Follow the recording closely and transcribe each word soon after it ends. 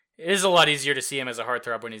It is a lot easier to see him as a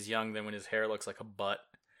heartthrob when he's young than when his hair looks like a butt.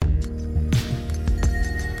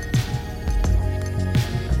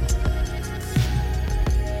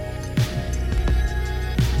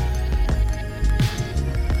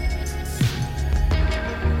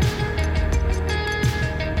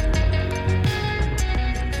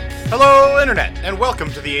 Hello, Internet, and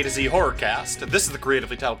welcome to the A to Z Horrorcast. This is the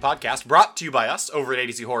creatively titled podcast brought to you by us over at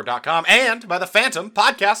atozhorror.com and by the Phantom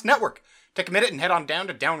Podcast Network. Take a minute and head on down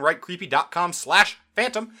to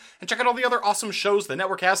downrightcreepy.com/phantom and check out all the other awesome shows the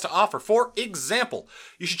network has to offer. For example,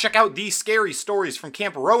 you should check out the Scary Stories from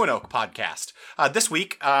Camp Roanoke podcast. This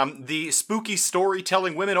week, the spooky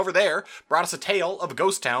storytelling women over there brought us a tale of a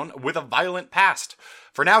ghost town with a violent past.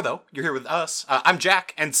 For now, though, you're here with us. I'm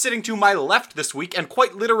Jack, and sitting to my left this week, and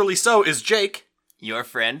quite literally so, is Jake. Your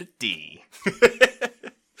friend, D.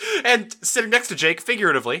 And sitting next to Jake,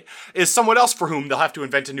 figuratively, is someone else for whom they'll have to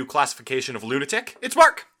invent a new classification of lunatic. It's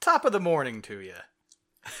Mark. Top of the morning to you.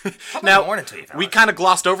 Now, we kind of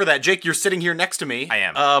glossed over that. Jake, you're sitting here next to me. I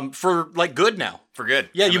am. For, good now. For good.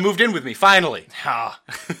 Yeah, you moved in with me, finally.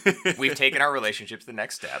 We've taken our relationship to the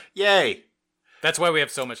next step. Yay. That's why we have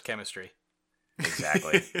so much chemistry.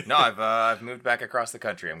 Exactly. No, I've moved back across the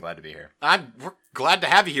country. I'm glad to be here. We're glad to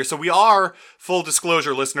have you here. So we are, full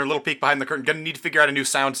disclosure, listener, little peek behind the curtain, going to need to figure out a new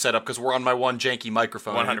sound setup because we're on my one janky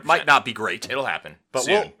microphone. 100%. It might not be great. It'll happen. But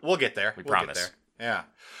soon. we'll get there. We promise. Get there.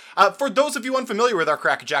 Yeah. For those of you unfamiliar with our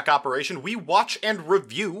Crackerjack operation, we watch and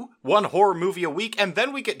review one horror movie a week, and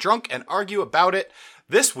then we get drunk and argue about it.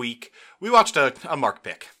 This week, we watched a Mark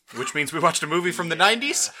pick, which means we watched a movie from the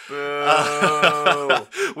 90s.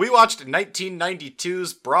 We watched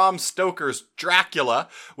 1992's Bram Stoker's Dracula,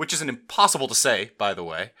 which is an impossible to say, by the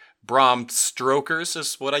way. Bram Strokers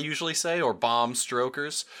is what I usually say, or Bomb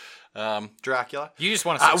Strokers. Dracula. You just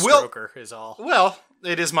want to say Stroker is all. Well,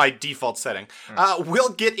 it is my default setting. We'll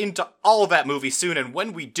get into all of that movie soon, and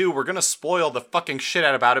when we do, we're going to spoil the fucking shit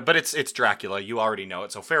out about it, but it's Dracula. You already know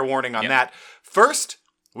it, so fair warning on that. First,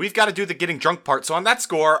 we've got to do the getting drunk part, so on that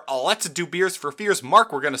score, let's do beers for fears.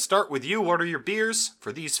 Mark, we're going to start with you. What are your beers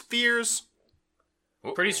for these fears?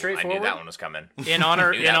 Pretty straightforward. I knew that one was coming. In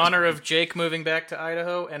honor of Jake moving back to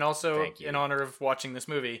Idaho, and also in honor of watching this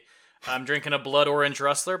movie, I'm drinking a Blood Orange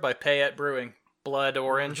Rustler by Payette Brewing. Blood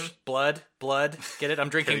Orange. Blood. Get it? I'm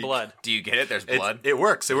drinking blood. Do you get it? There's blood? It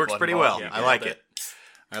works. It works pretty well. Yeah, I like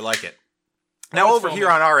it. Now, over here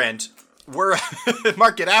on our end, we're...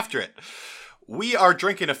 Mark, get after it. We are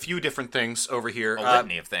drinking a few different things over here. A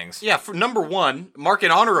litany of things. Yeah, for number one, Mark, in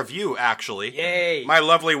honor of you, actually. Yay! My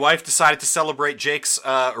lovely wife decided to celebrate Jake's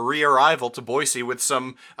re-arrival to Boise with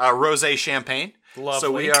some rosé champagne. Lovely.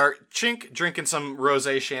 So we are drinking some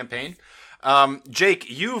rosé champagne. Jake,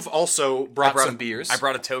 you've also brought some beers. I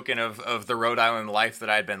brought a token of the Rhode Island life that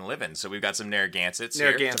I'd been living. So we've got some Narragansetts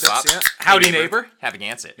here. Narragansetts, yeah. Howdy, neighbor. Have a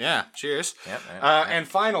Gansett. Yeah, cheers. Yep. And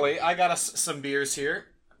finally, I got us some beers here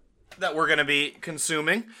that we're going to be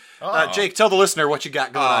consuming. Jake, tell the listener what you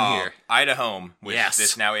got going on here. Idaho, which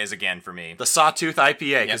this now is again for me. The Sawtooth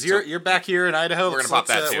IPA, because you're back here in Idaho. We're going to pop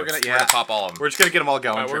that too. We're going to pop all of them. We're just going to get them all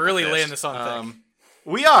going. We're really laying this on thick.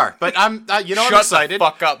 We are, but I'm I'm excited. Shut the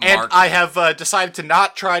fuck up, Mark. And I have decided to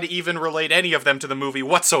not try to even relate any of them to the movie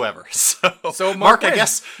whatsoever. So Mark I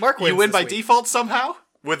guess you win by week. default somehow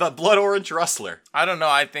with a Blood Orange Rustler. I don't know.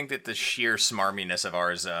 I think that the sheer smarminess of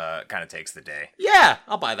ours kind of takes the day. Yeah,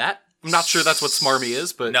 I'll buy that. I'm not sure that's what smarmy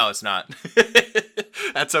is, but... No, it's not.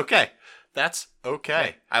 That's okay. That's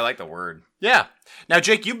okay. Yeah, I like the word. Yeah. Now,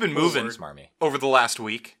 Jake, you've been moving smarmy over the last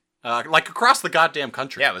week. Across the goddamn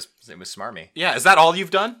country. Yeah, it was smarmy. Yeah, is that all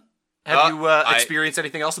you've done? Have you experienced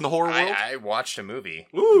anything else in the horror world? I watched a movie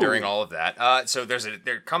Ooh. during all of that. So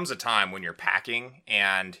there comes a time when you're packing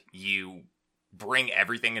and you bring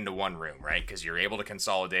everything into one room, right? Because you're able to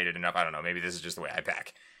consolidate it enough. I don't know. Maybe this is just the way I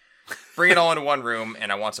pack. Bring it all into one room,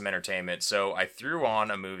 and I want some entertainment. So I threw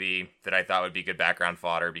on a movie that I thought would be good background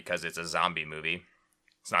fodder because it's a zombie movie.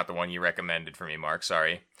 It's not the one you recommended for me, Mark.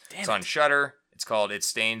 Sorry. It's on Shudder. It's called It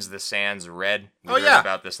Stains the Sands Red. We heard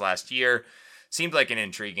about this last year. Seemed like an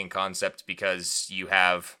intriguing concept because you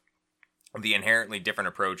have the inherently different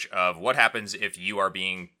approach of what happens if you are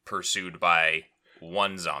being pursued by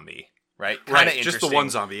one zombie, right? Kind of just the one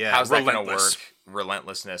zombie, yeah. How's that going to work?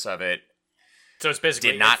 Relentlessness of it. So it's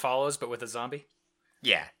basically It Follows, but with a zombie?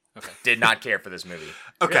 Yeah. Okay. Did not care for this movie.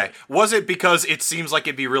 Okay. Really? Was it because it seems like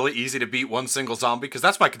it'd be really easy to beat one single zombie? Because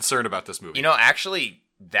that's my concern about this movie. You know, actually,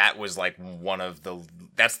 that was like one of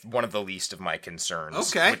the least of my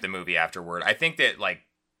concerns with the movie afterward. I think that like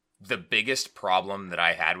the biggest problem that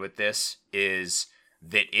I had with this is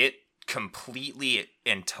that it completely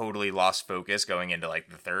and totally lost focus going into like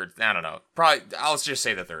the third. I don't know. Probably I'll just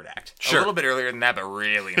say the third act. Sure. A little bit earlier than that, but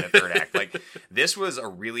really in the third act. Like this was a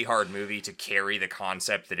really hard movie to carry the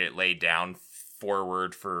concept that it laid down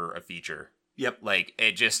forward for a feature. Yep. Like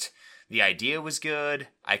it just the idea was good.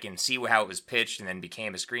 I can see how it was pitched and then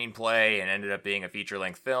became a screenplay and ended up being a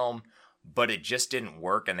feature-length film, but it just didn't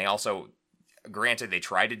work. And they also, granted, they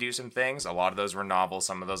tried to do some things. A lot of those were novels.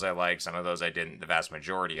 Some of those I liked. Some of those I didn't. The vast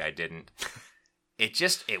majority I didn't.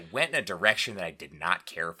 It went in a direction that I did not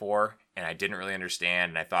care for, and I didn't really understand,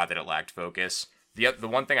 and I thought that it lacked focus. The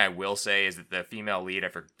one thing I will say is that the female lead,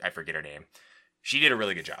 I forget her name, she did a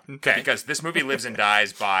really good job. Okay. Because this movie lives and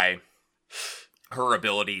dies by her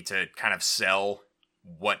ability to kind of sell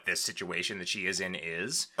what this situation that she is in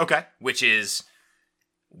is. Okay. Which is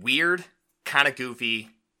weird, kind of goofy,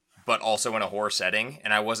 but also in a horror setting,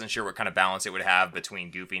 and I wasn't sure what kind of balance it would have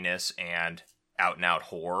between goofiness and out-and-out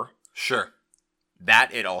horror. Sure.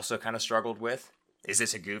 That it also kind of struggled with. Is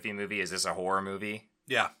this a goofy movie? Is this a horror movie?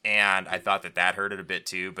 Yeah. And I thought that hurt it a bit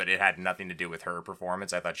too, but it had nothing to do with her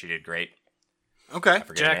performance. I thought she did great. Okay. I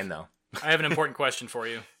forget Jack, her name, though. I have an important question for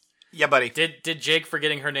you. Yeah, buddy. Did Jake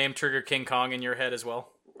forgetting her name trigger King Kong in your head as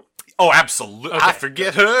well? Oh, absolutely. Okay. I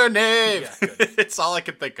forget her name. Yeah, good. It's all I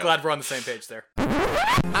can think of. Glad we're on the same page there.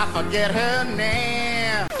 I forget her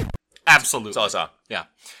name. Absolutely. That's all I saw. Yeah.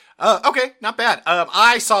 Okay, not bad.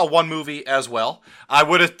 I saw one movie as well. I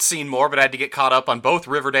would have seen more, but I had to get caught up on both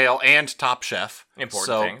Riverdale and Top Chef.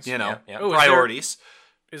 Important things. You know, Yeah. Oh, priorities.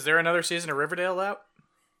 Is there another season of Riverdale out?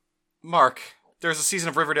 Mark, there's a season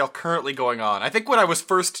of Riverdale currently going on. I think when I was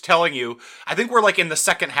first telling you, I think we're like in the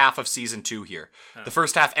second half of season 2 here. Oh. The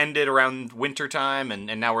first half ended around winter time, and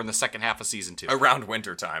now we're in the second half of season 2. Around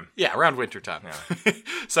wintertime. Yeah, around winter time. Yeah.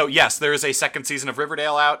 So yes, there is a second season of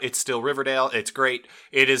Riverdale out. It's still Riverdale. It's great.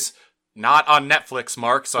 It is not on Netflix,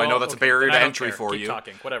 Mark, so I know that's okay. a barrier I to don't entry care. for Keep you.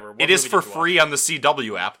 talking. Whatever. What It is movie for did you free on the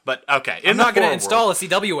CW app, but okay. I'm not going to install a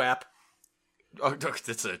CW app. Oh,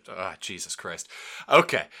 that's Jesus Christ.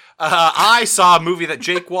 Okay. I saw a movie that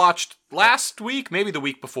Jake watched last week, maybe the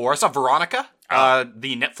week before. I saw Veronica,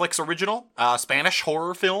 the Netflix original Spanish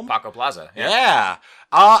horror film. Paco Plaza. Yeah.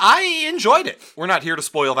 I enjoyed it. We're not here to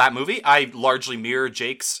spoil that movie. I largely mirror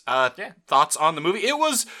Jake's thoughts on the movie.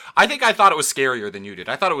 I thought it was scarier than you did.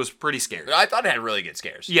 I thought it was pretty scary. I thought it had really good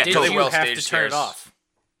scares. Yeah, Did totally you have to turn it off?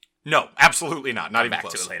 No, absolutely not. Not even Back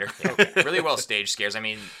close. to it later. Okay. Really well staged scares. I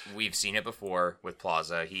mean, we've seen it before with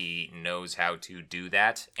Plaza. He knows how to do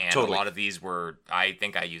that. And Totally. a lot of these were, I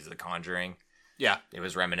think I used The Conjuring. Yeah. It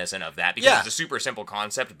was reminiscent of that because Yeah. it's a super simple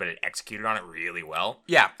concept, but it executed on it really well.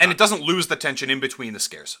 Yeah, and it doesn't lose the tension in between the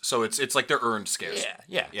scares. So it's like they're earned scares.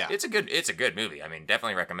 Yeah. Yeah. It's a good movie. I mean,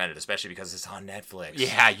 definitely recommend it, especially because it's on Netflix.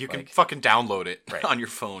 Yeah, you can fucking download it Right. on your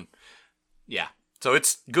phone. Yeah. So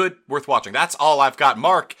it's good, worth watching. That's all I've got.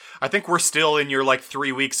 Mark, I think we're still in your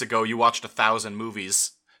 3 weeks ago you watched 1,000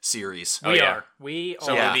 movies series. We yeah. are. We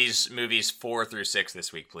So are. movies 4 through 6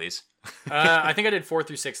 this week, please. I think I did 4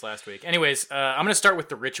 through 6 last week. Anyways, I'm going to start with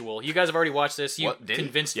The Ritual. You guys have already watched this. You What, did he?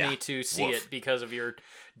 convinced Yeah. me to see Woof. it because of your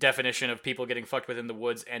definition of people getting fucked with in the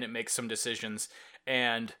woods, and it makes some decisions.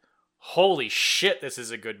 And holy shit, this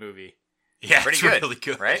is a good movie. Yeah, Pretty it's good, really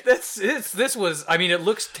good. right? This was. I mean, it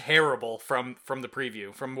looks terrible from the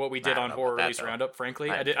preview, from what we did I don't on know Horror about that, Release though. Roundup. Frankly,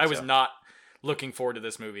 I I think was so. not looking forward to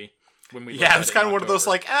this movie when we. Yeah, looked it at was in kind of one of those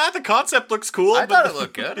October. the concept looks cool. I but thought it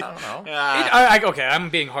looked good. I don't know. Okay, I'm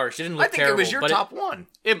being harsh. It didn't look I think terrible. it was your but top one.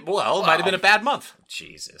 it might have been a bad month.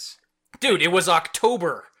 Jesus. Dude, it was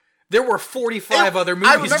October. There were 45 other movies.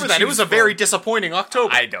 I remember to that. It was choose a very from. disappointing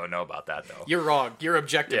October. I don't know about that, though. You're wrong. You're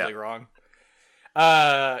objectively Yeah. wrong.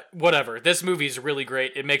 Whatever. This movie's really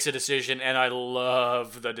great. It makes a decision, and I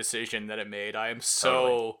love the decision that it made. I am so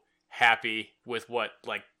Totally. happy with what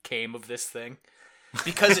came of this thing.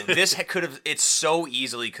 Because it so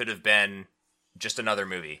easily could have been just another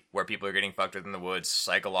movie where people are getting fucked with in the woods,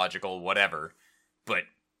 psychological, whatever. But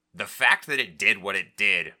the fact that it did what it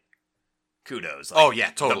did, kudos. Oh, yeah,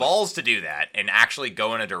 totally. The balls to do that and actually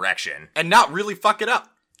go in a direction. And not really fuck it up.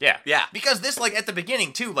 Yeah. Yeah. Because this, at the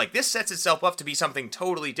beginning, too, this sets itself up to be something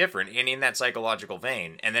totally different and in that psychological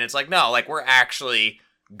vein. And then it's no, we're actually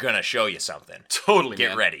gonna show you something. Totally, Get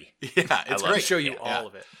man. ready. Yeah, it's love I'll it. great. show you Yeah. all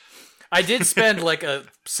of it. I did spend a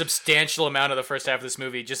substantial amount of the first half of this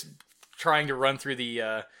movie just trying to run through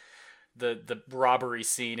the robbery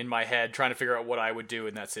scene in my head, trying to figure out what I would do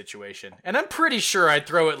in that situation. And I'm pretty sure I'd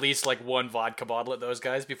throw at least one vodka bottle at those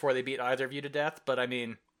guys before they beat either of you to death. But I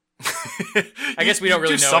mean, I guess we don't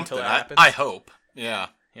really know until it happens. I hope. Yeah.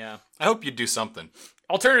 Yeah. I hope you do something.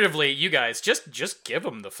 Alternatively, you guys just give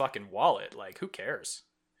them the fucking wallet. Who cares?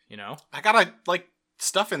 You know? I gotta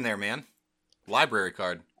stuff in there, man. Library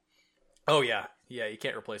card. Oh, yeah. Yeah, you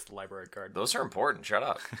can't replace the library card. Those are important. Shut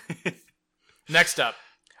up. Next up,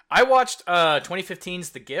 I watched 2015's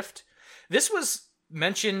The Gift. This was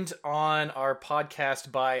mentioned on our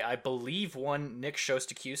podcast by, I believe, one Nick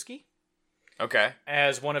Shostakovsky. Okay.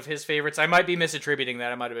 As one of his favorites. I might be misattributing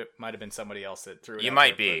that. It might have been somebody else that threw it. You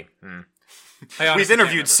might be. We've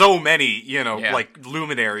interviewed so many, like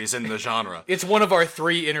luminaries in the genre. It's one of our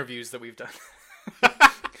 3 interviews that we've done.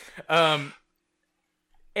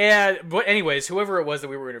 But anyways, whoever it was that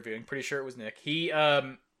we were interviewing, pretty sure it was Nick.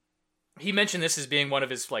 He mentioned this as being one of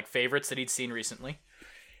his like favorites that he'd seen recently,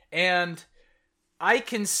 and I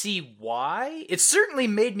can see why. It certainly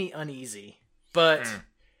made me uneasy, but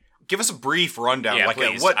give us a brief rundown. Yeah, like,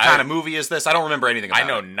 please. What kind of movie is this? I don't remember anything about it. I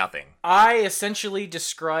know nothing. I essentially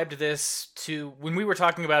described this to when we were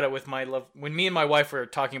talking about it with my love. When me and my wife were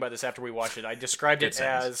talking about this after we watched it, I described it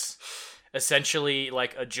as essentially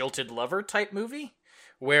like a jilted lover type movie,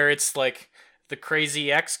 where it's like the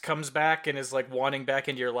crazy ex comes back and is like wanting back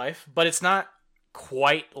into your life, but it's not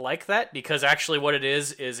quite like that, because actually what it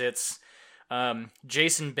is it's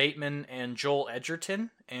Jason Bateman and Joel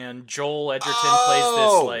Edgerton, and Joel Edgerton plays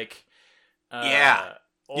this like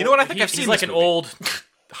you know what, I think I've seen he's like this an movie. old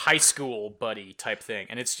high school buddy type thing,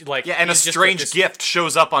 and it's like and a strange gift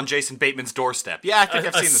shows up on Jason Bateman's doorstep. Yeah, I think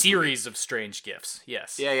I've seen this series of strange gifts.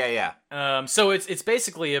 Yes. Yeah. So it's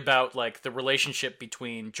basically about like the relationship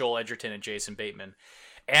between Joel Edgerton and Jason Bateman.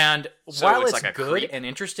 And while it's like good and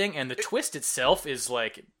interesting, and the twist itself is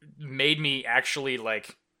like made me actually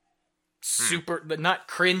like super not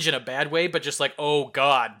cringe in a bad way, but just like, oh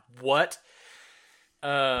god, what?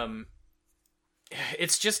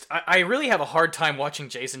 It's just I really have a hard time watching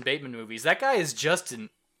Jason Bateman movies. That guy is just an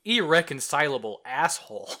irreconcilable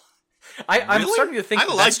asshole. I'm starting to think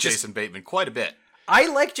I like Jason Bateman quite a bit. I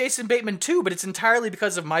like Jason Bateman too, but it's entirely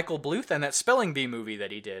because of Michael Bluth and that Spelling Bee movie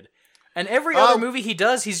that he did. And every other movie he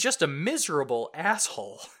does, he's just a miserable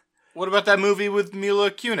asshole. What about that movie with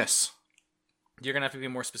Mila Kunis? You're gonna have to be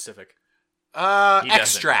more specific.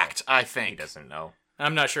 Extract, I think. He doesn't know.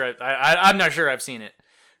 I'm not sure. I'm not sure I've seen it.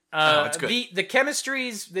 It's good. The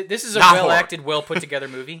chemistry's. This is a well-acted, well-put-together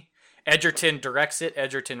movie. Edgerton directs it.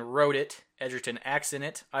 Edgerton wrote it. Edgerton acts in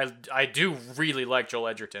it. I do really like Joel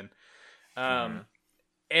Edgerton.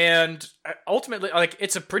 And ultimately, like,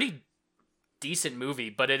 it's a pretty decent movie,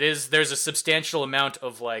 but there's a substantial amount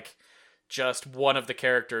of like just one of the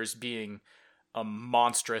characters being a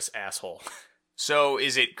monstrous asshole. So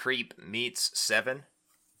is it Creep meets Seven?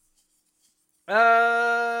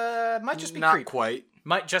 Might just be not Creep. Quite.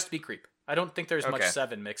 Might just be Creep. I don't think there's much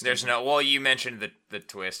Seven mixed in. There's no. Well, you mentioned the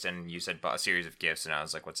twist, and you said a series of gifts, and I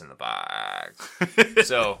was like, "What's in the box?"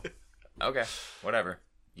 So, okay, whatever.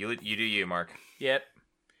 You do you, Mark. Yep.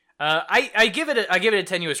 I give it a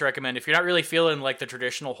tenuous recommend. If you're not really feeling like the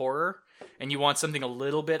traditional horror and you want something a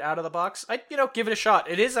little bit out of the box, give it a shot.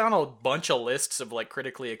 It is on a bunch of lists of like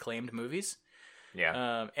critically acclaimed movies.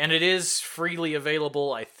 Yeah. And it is freely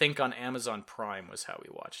available, I think, on Amazon Prime was how we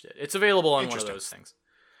watched it. It's available on one of those things.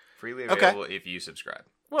 Freely available if you subscribe.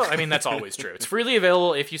 Well, I mean, that's always true. It's freely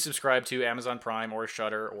available if you subscribe to Amazon Prime or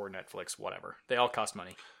Shudder or Netflix, whatever. They all cost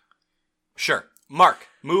money. Sure. Mark,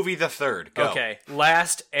 movie the third. Go. Okay,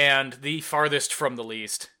 last and the farthest from the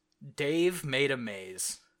least. Dave Made a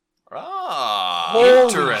Maze.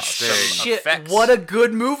 Interesting. Shit, Effects. what a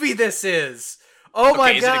good movie this is. Oh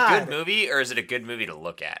my god. Is it a good movie or is it a good movie to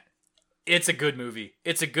look at? It's a good movie.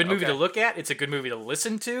 It's a good movie to look at. It's a good movie to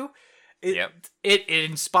listen to. It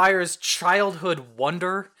inspires childhood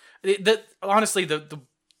wonder. Honestly, the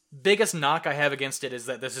biggest knock I have against it is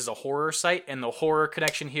that this is a horror site, and the horror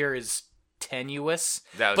connection here is tenuous.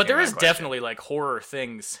 But there is definitely like horror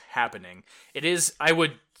things happening. It is. I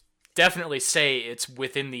would definitely say it's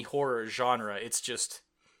within the horror genre. It's just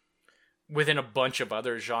within a bunch of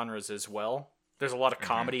other genres as well. There's a lot of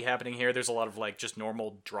comedy happening here. There's a lot of like just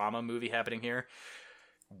normal drama movie happening here.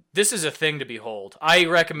 This is a thing to behold. I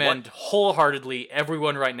recommend wholeheartedly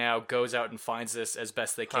everyone right now goes out and finds this as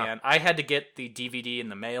best they can. I had to get the DVD in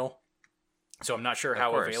the mail, so I'm not sure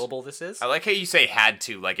how available this is. I like how you say had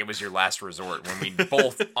to, like it was your last resort, when we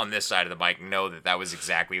both on this side of the mic know that was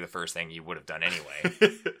exactly the first thing you would have done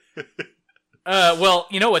anyway. Well,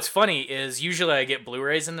 you know what's funny is usually I get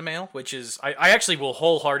Blu-rays in the mail, which is I actually will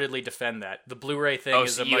wholeheartedly defend that. The Blu-ray thing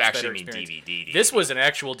is a much better experience. DVD. This was an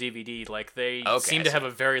actual DVD. Like they seem to have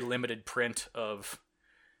a very limited print of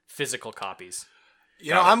physical copies.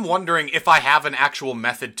 You know, I'm wondering if I have an actual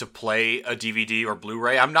method to play a DVD or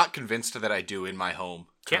Blu-ray. I'm not convinced that I do in my home.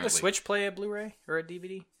 Can't the Switch play a Blu-ray or a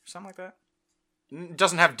DVD or something like that? It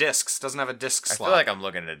doesn't have discs. Doesn't have a disc slot. I feel like I'm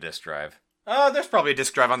looking at a disc drive. There's probably a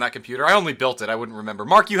disc drive on that computer. I only built it. I wouldn't remember.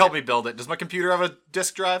 Mark, you helped me build it. Does my computer have a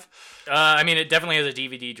disc drive? I mean, it definitely has a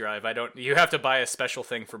DVD drive. You have to buy a special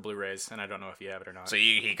thing for Blu-rays, and I don't know if you have it or not. So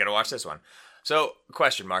he could have watched this one. So,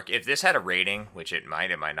 question, Mark. If this had a rating, which it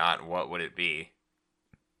might not, what would it be?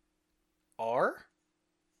 R?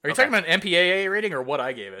 Are you talking about an MPAA rating or what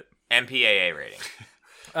I gave it? MPAA rating.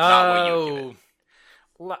 Not what you would give it.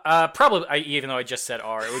 Probably, even though I just said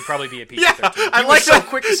R, it would probably be a PG-13. Yeah, I like so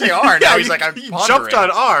quick to say R. Now he's like, I'm he pondering. jumped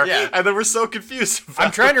on R, Yeah. and then we're so confused.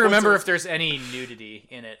 I'm trying to remember if there's any nudity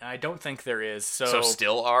in it. I don't think there is. So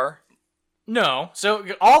still R? No. So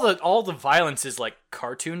all the violence is like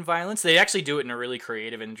cartoon violence. They actually do it in a really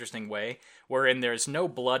creative and interesting way, wherein there's no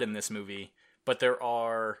blood in this movie, but there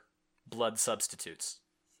are blood substitutes.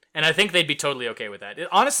 And I think they'd be totally okay with that.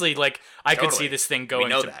 Honestly, like, I could see this thing going we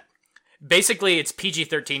know to... that. Basically, it's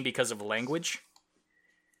PG-13 because of language,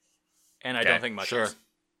 and I don't think much else.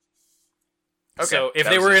 Okay. So if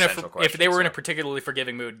they were in a particularly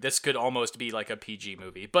forgiving mood, this could almost be like a PG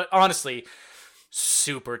movie. But honestly,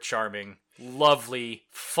 super charming, lovely,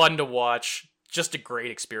 fun to watch, just a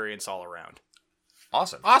great experience all around.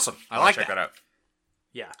 Awesome. I like check that out.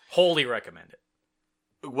 Yeah, wholly recommend it.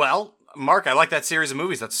 Well, Mark, I like that series of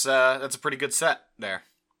movies. That's a pretty good set there.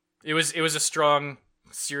 It was a strong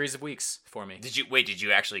series of weeks for me. Did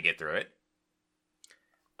you actually get through it?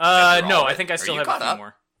 No, I think I still have a few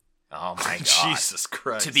more. Oh my god. Jesus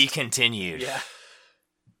Christ. To be continued. Yeah.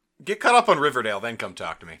 Get caught up on Riverdale, then come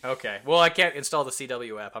talk to me. Okay. Well, I can't install the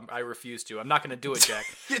CW app. I refuse to. I'm not going to do it, Jack.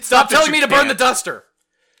 Stop telling me to burn the duster.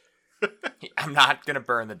 I'm not going to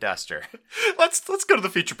burn the duster. Let's go to the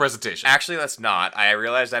feature presentation. Actually, let's not. I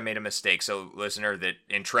realized I made a mistake. So,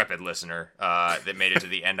 intrepid listener, that made it to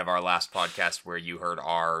the end of our last podcast where you heard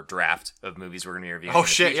our draft of movies we're going to be reviewing. Oh,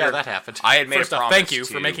 shit. Yeah, that happened. I had made First a off, promise thank you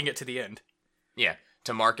for making it to the end. Yeah,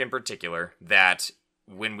 to Mark in particular, that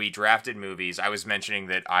when we drafted movies, I was mentioning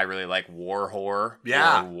that I really like war horror.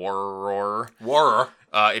 Yeah. Or war,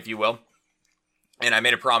 if you will. And I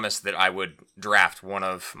made a promise that I would draft one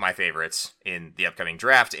of my favorites in the upcoming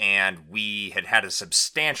draft, and we had a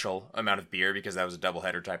substantial amount of beer because that was a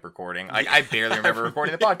doubleheader type recording. I barely remember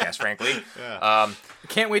recording the podcast, frankly. Yeah.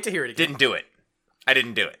 Can't wait to hear it again. Didn't do it. I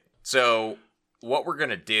didn't do it. So what we're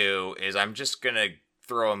going to do is I'm just going to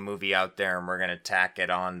throw a movie out there, and we're going to tack it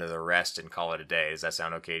on to the rest and call it a day. Does that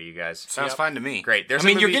sound okay to you guys? Sounds fine to me. Great. You're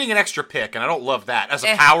getting an extra pick, and I don't love that. As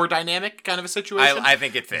a power dynamic kind of a situation. I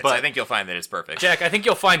think it fits. But I think you'll find that it's perfect. Jack, I think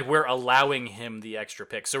you'll find we're allowing him the extra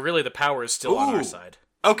pick. So really the power is still on our side.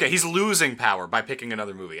 Okay, he's losing power by picking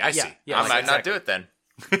another movie. I see. Yeah, I might not do it then.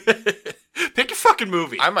 Pick your fucking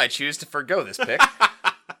movie. I might choose to forgo this pick.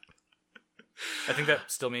 I think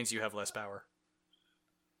that still means you have less power.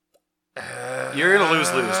 You're gonna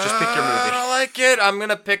lose-lose. Just pick your movie. I don't like it. I'm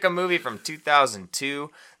gonna pick a movie from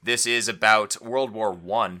 2002. This is about World War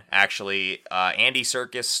I, actually. Andy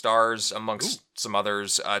Serkis stars amongst some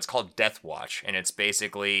others. It's called Death Watch, and it's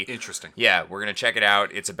basically... Interesting. Yeah, we're gonna check it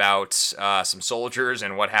out. It's about some soldiers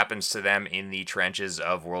and what happens to them in the trenches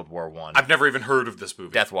of World War I. I've never even heard of this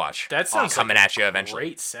movie. Death Watch. That sounds coming like at you eventually.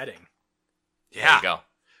 Great setting. Yeah. There you go.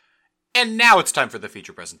 And now it's time for the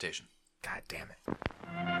feature presentation. God damn it.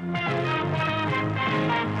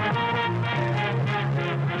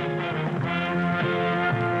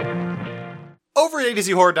 Over at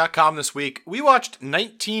AtoZHorror.com this week, we watched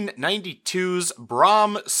 1992's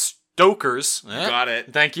Bram Stoker's... Got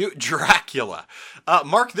it. Thank you. Dracula.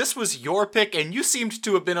 Mark, this was your pick, and you seemed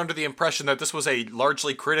to have been under the impression that this was a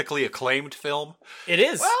largely critically acclaimed film. It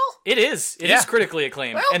is. Well, it is. It is critically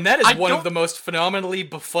acclaimed. Well, and that is one of the most phenomenally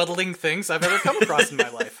befuddling things I've ever come across in my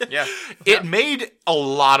life. Yeah. It made a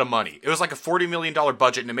lot of money. It was like a $40 million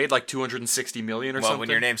budget, and it made like $260 million or something. Well, when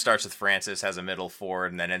your name starts with Francis, has a middle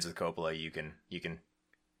Ford, and then ends with Coppola, you can.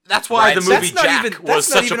 That's why the movie That's not Jack even- was that's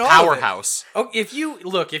not such a even all of it. powerhouse. Oh, if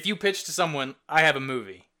you pitch to someone, I have a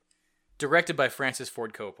movie directed by Francis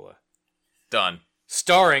Ford Coppola, Done.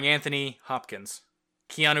 starring Anthony Hopkins,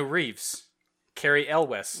 Keanu Reeves, Cary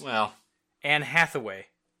Elwes, Well, Anne Hathaway,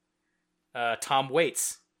 Tom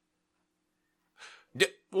Waits.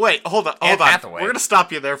 wait, hold on. Hathaway. We're going to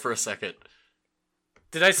stop you there for a second.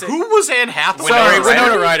 Did I say? Who was Anne Hathaway? Sorry, Winona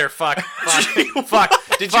Winona Ryder. Fuck. Fuck.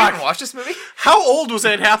 Did you even watch this movie? How old was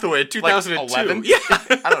Anne Hathaway in 2002? 11? Yeah.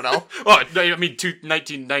 I don't know. Oh, no, I mean,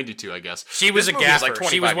 1992, I guess. She was a movie was gaffer. like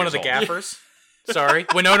She was 25 one of the years old. gaffers. Sorry.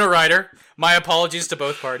 Winona Ryder. My apologies to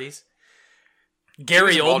both parties.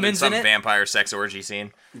 Gary Involved in Oldman's some in it. vampire sex orgy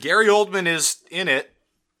scene. Gary Oldman is in it.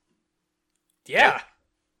 Yeah.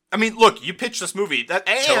 I mean, look, you pitched this movie.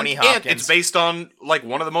 Tony and Hopkins. it's based on, like,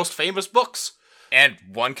 one of the most famous books. And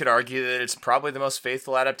one could argue that it's probably the most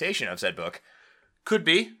faithful adaptation of said book. Could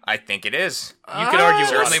be. I think it is. You could argue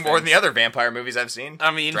Certainly more than the other vampire movies I've seen.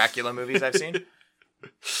 I mean... Dracula movies I've seen.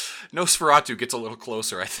 Nosferatu gets a little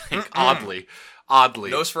closer, I think. Oddly.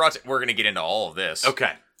 Nosferatu, we're going to get into all of this.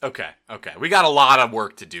 Okay. We got a lot of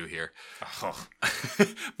work to do here. Oh.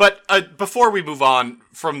 But before we move on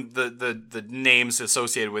from the names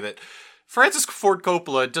associated with it, Francis Ford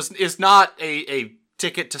Coppola is not a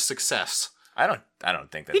ticket to success. I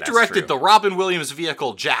don't think that he that's directed true. the Robin Williams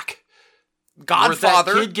vehicle Jack.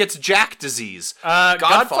 Godfather. Where that kid gets Jack disease.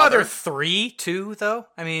 Godfather 3 too, though.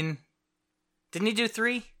 I mean, didn't he do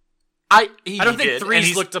 3? I don't think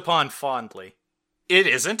 3's looked upon fondly. It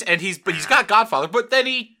isn't, and he's got Godfather, but then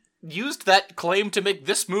he used that claim to make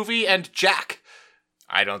this movie and Jack.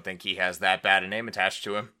 I don't think he has that bad a name attached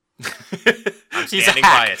to him. I'm He's standing a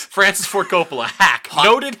hack. by it. Francis Ford Coppola, hack.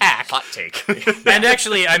 Noted hack. Hot take. And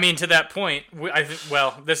actually, I mean, to that point,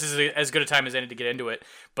 this is as good a time as any to get into it,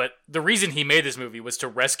 but the reason he made this movie was to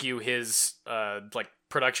rescue his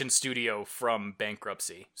production studio from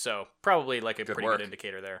bankruptcy. So probably like a pretty good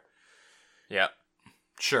indicator there. Yeah.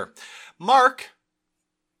 Sure. Mark.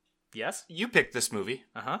 Yes? You picked this movie.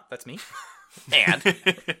 That's me. And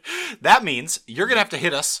that means you're going to have to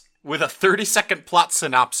hit us with a 30-second plot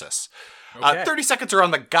synopsis. Okay. 30 seconds are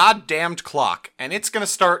on the goddamned clock, and it's going to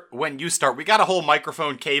start when you start. We got a whole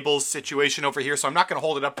microphone cables situation over here, so I'm not going to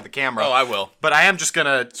hold it up to the camera. Oh, I will. But I am just going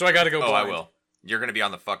to... So I got to go blind. I will. You're going to be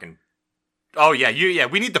on the fucking... Oh, yeah,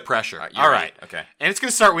 we need the pressure. All right. Okay. And it's going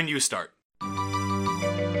to start when you start.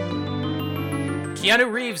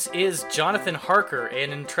 Keanu Reeves is Jonathan Harker,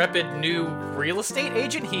 an intrepid new real estate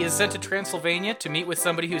agent. He is sent to Transylvania to meet with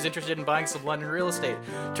somebody who's interested in buying some London real estate.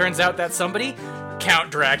 Turns out that somebody,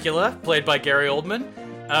 Count Dracula, played by Gary Oldman,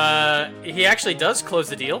 he actually does close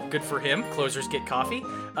the deal. Good for him. Closers get coffee.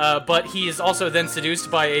 But he is also then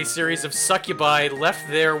seduced by a series of succubi left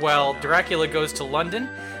there while Dracula goes to London.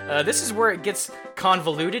 This is where it gets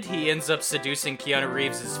convoluted. He ends up seducing Keanu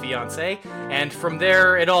Reeves' fiancée, and from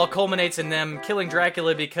there it all culminates in them killing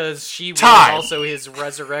Dracula because she was also his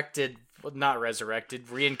reincarnated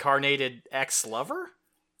ex-lover?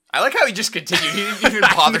 I like how he just continued. He didn't even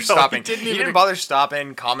bother stopping. He didn't bother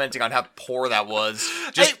stopping, commenting on how poor that was.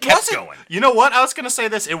 Just kept going. You know what? I was going to say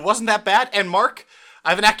this. It wasn't that bad. And Mark, I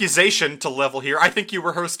have an accusation to level here. I think you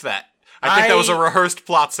rehearsed that. I think that was a rehearsed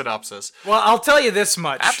plot synopsis. Well, I'll tell you this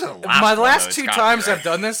much. After the My last one, two times I've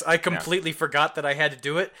done this, I completely forgot that I had to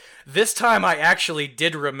do it. This time, I actually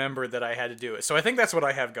did remember that I had to do it. So I think that's what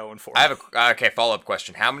I have going for me. I have a follow-up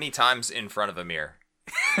question. How many times in front of a mirror?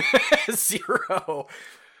 0.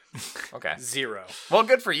 Okay. 0. Well,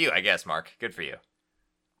 good for you, I guess, Mark. Good for you.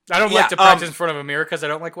 I don't like to practice in front of a mirror because I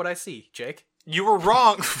don't like what I see, Jake. You were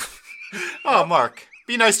wrong. Oh, Mark.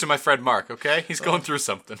 Be nice to my friend Mark, okay? He's going through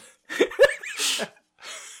something.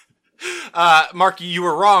 Mark, you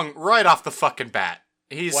were wrong right off the fucking bat.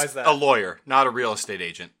 He's a lawyer, not a real estate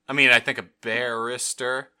agent. I mean, I think a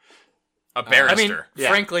barrister. A barrister. I mean,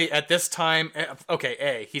 frankly, at this time,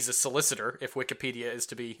 he's a solicitor, if Wikipedia is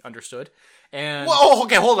to be understood. And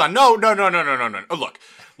okay, hold on. No. Oh,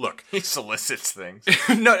 look. He solicits things.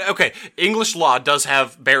 No, okay. English law does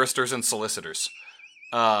have barristers and solicitors.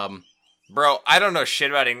 Bro, I don't know shit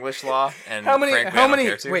about English law, and how many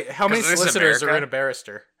solicitors solicitors are in a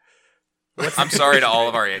barrister? I'm sorry to all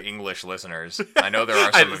of our English listeners. I know there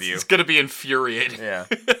are some of you. It's gonna be infuriating. Yeah.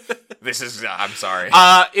 I'm sorry.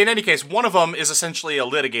 In any case, one of them is essentially a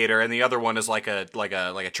litigator, and the other one is like a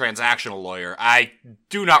transactional lawyer. I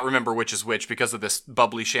do not remember which is which because of this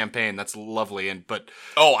bubbly champagne. That's lovely,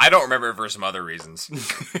 I don't remember it for some other reasons.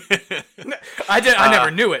 I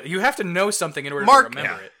never knew it. You have to know something in order to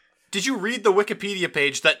remember it. Did you read the Wikipedia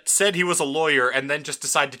page that said he was a lawyer and then just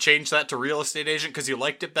decide to change that to real estate agent because you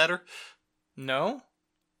liked it better? No.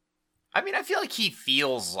 I mean, I feel like he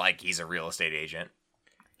feels like he's a real estate agent.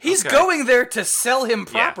 He's going there to sell him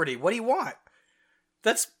property. Yeah. What do you want?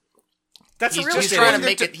 That's a real estate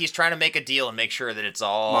agent. He's trying to make a deal and make sure that it's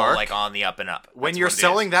all like on the up and up. When you're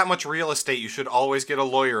selling that much real estate, you should always get a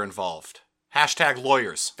lawyer involved.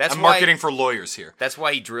 #lawyers. I'm marketing for lawyers here. That's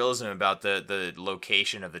why he drills him about the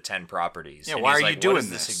location of the 10 properties. Yeah, why are you doing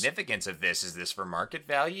this? What is the significance of this? Is this for market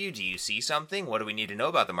value? Do you see something? What do we need to know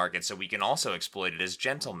about the market so we can also exploit it as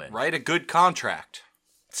gentlemen? Write a good contract.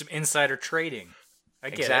 Some insider trading. I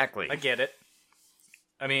get it.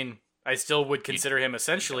 I mean, I still would consider him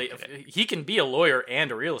essentially... He can be a lawyer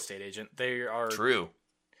and a real estate agent. They are... True.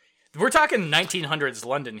 We're talking 1900s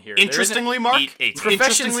London here. Interestingly, Mark,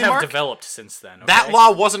 professions have developed since then. Okay? That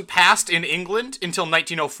law wasn't passed in England until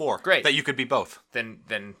 1904. Great. That you could be both. Then,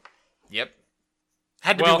 yep.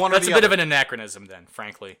 Had to be one or that's the a bit other. of an anachronism then,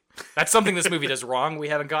 frankly. That's something this movie does wrong. We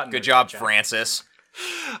haven't gotten Good there yet, job, Francis.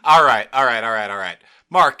 All right.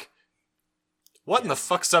 Mark, what in the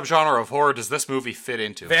fuck subgenre of horror does this movie fit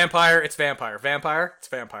into? Vampire, it's vampire. Vampire, it's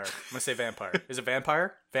vampire. I'm going to say vampire. Is it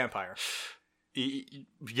vampire? Vampire.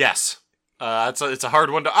 Yes. It's a hard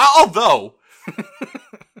one to... Although...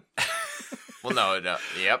 Well, no.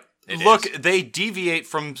 Yep. Look, they deviate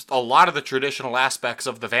from a lot of the traditional aspects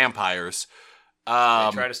of the vampires. They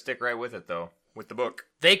try to stick right with it, though. With the book.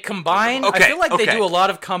 They combine... Okay, I feel like they okay. do a lot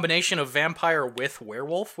of combination of vampire with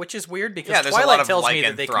werewolf, which is weird because Yeah, there's a lot Twilight of tells me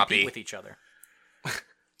that they lycanthropy. compete with each other.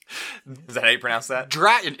 Is that how you pronounce that?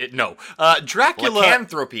 Dracula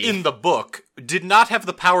Lycanthropy. in the book did not have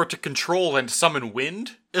the power to control and summon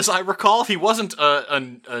wind, as I recall. He wasn't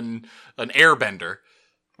an airbender.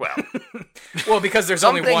 Well, Because there's some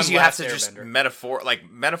only things one you have last to just airbender.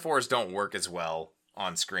 metaphors don't work as well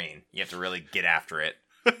on screen. You have to really get after it.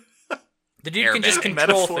 The dude can just Airbender.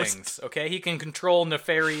 control Metaphors. things, okay? He can control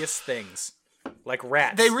nefarious things. Like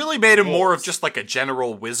rats. They really made him more of wolves. just like a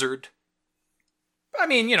general wizard. I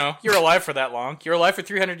mean, you're alive for that long. You're alive for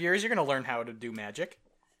 300 years, you're going to learn how to do magic.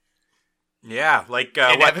 Yeah, like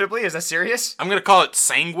Inevitably, is that serious? I'm gonna call it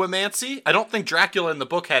sanguimancy. I don't think Dracula in the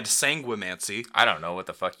book had sanguimancy. I don't know what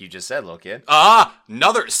the fuck you just said, little kid.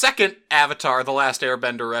 Another second Avatar: The Last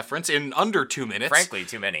Airbender reference in under 2 minutes. Frankly,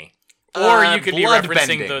 too many. Or you could be blood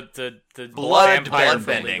referencing bending. the Blood vampire from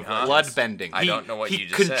bending, League of huh? Legends. Blood bending. I don't know what he you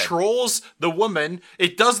just said. controls the woman.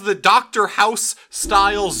 It does the Doctor House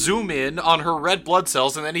style zoom in on her red blood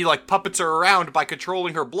cells, and then he like puppets her around by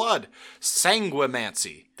controlling her blood.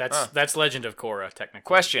 Sanguimancy. That's Legend of Korra, technically.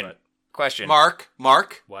 Question. Mark.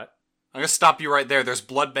 What? I'm gonna stop you right there. There's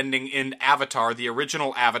bloodbending in Avatar, the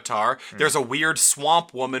original Avatar. There's a weird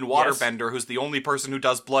swamp woman waterbender who's the only person who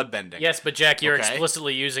does bloodbending. Yes, but Jack, you're Okay.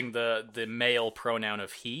 explicitly using the male pronoun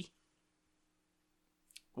of he.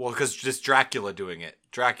 Well, because just Dracula doing it.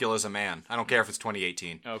 Dracula's a man. I don't care if it's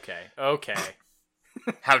 2018. Okay.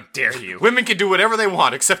 How dare you? Women can do whatever they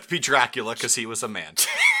want except be Dracula because he was a man.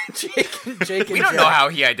 Jake and We don't know how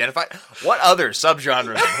he identified. What other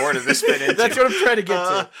subgenres of horror does this fit into? That's what I'm trying to get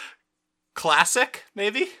to. Classic,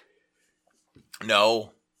 maybe?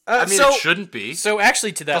 No. I mean, it shouldn't be. So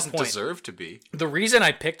actually, to that doesn't point, deserve to be. the reason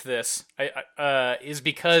I picked this is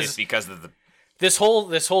because It's because of the... this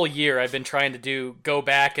whole year I've been trying to go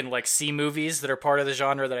back and like see movies that are part of the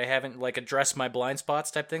genre that I haven't like addressed my blind spots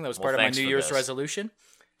type thing. That was part of my thanks New for Year's this. resolution.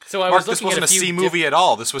 So I Mark, was this looking wasn't at a a few sea movie at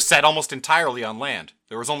all. This was set almost entirely on land.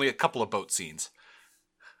 There was only a couple of boat scenes.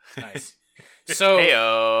 Nice. So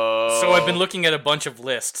Heyo. so I've been looking at a bunch of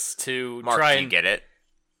lists to Mark, try do and you get it?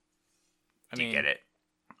 I Do mean, you get it?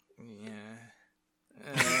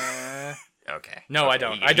 Yeah. Okay. No, Okay, I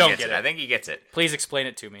don't. he I don't gets get it. I think he gets it. Please explain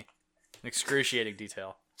it to me. In excruciating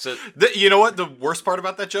detail. So You know what the worst part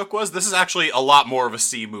about that joke was? This is actually a lot more of a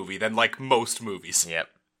sea movie than like most movies. yep.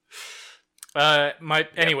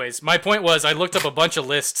 Anyways, my point was I looked up a bunch of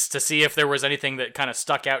lists to see if there was anything that kind of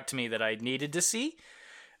stuck out to me that I needed to see.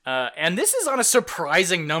 And this is on a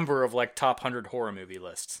surprising number of like top 100 horror movie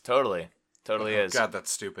lists. Totally is. God,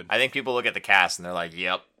 that's stupid. I think people look at the cast and they're like,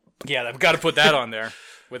 "Yep." Yeah, I've got to put that on there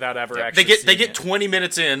without ever actually They seeing get it. 20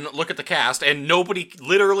 minutes in, look at the cast, and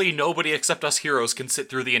literally nobody except us heroes can sit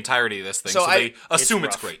through the entirety of this thing. So So, they assume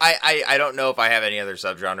it's it's rough. great. I don't know if I have any other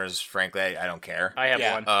subgenres. Frankly, I don't care. I have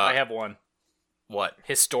Yeah. one. I have one. What?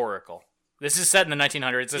 Historical. This is set in the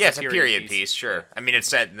 1900s. Yeah, it's a period piece. Sure. I mean, it's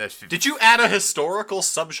set in the. Did you add a historical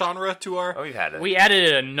subgenre to our... Oh, we've had it. We added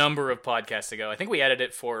it a number of podcasts ago. I think we added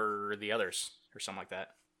it for the others or something like that.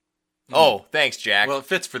 Oh, thanks, Jack. Well, it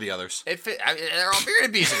fits for the others. They're all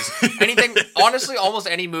period pieces. Anything, honestly, almost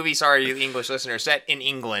any movie. Sorry, you English listeners, set in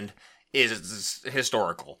England is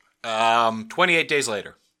historical. 28 Days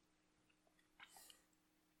Later.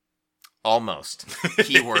 Almost.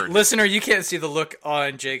 Keyword. Listener, you can't see the look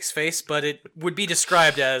on Jake's face, but it would be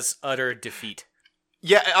described as utter defeat.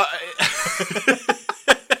 Yeah.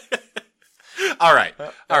 All right.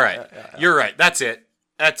 You're right. That's it.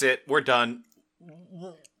 We're done.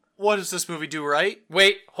 What does this movie do right?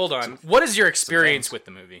 Wait, hold on. What is your experience with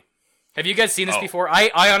the movie? Have you guys seen this before?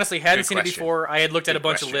 I honestly hadn't Good seen question. it before. I had looked at a Good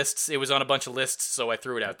bunch of question. lists. It was on a bunch of lists, so I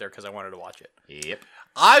threw it out there because I wanted to watch it. Yep.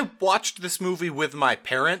 I watched this movie with my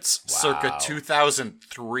parents circa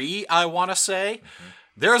 2003, I want to say.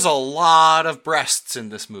 There's a lot of breasts in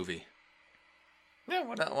this movie. Yeah,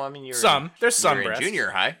 well, I mean, There's some in breasts. junior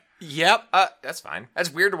high. Yep. That's fine.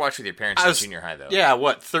 That's weird to watch with your parents I in was- junior high, though. Yeah,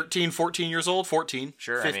 what, 13, 14 years old? 14?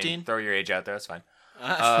 Sure. 15? I mean, throw your age out there. That's fine.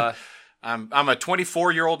 I'm a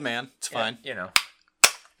 24-year-old man. It's fine. You know.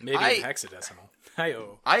 Maybe I- in hexadecimal.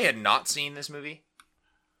 Hi-oh. I had not seen this movie.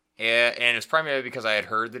 and it's primarily because I had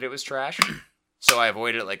heard that it was trash, so I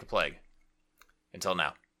avoided it like the plague. Until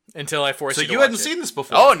now. Until I forced you to So you watch hadn't it. seen this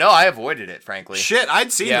before? Oh, no, I avoided it, frankly. Shit,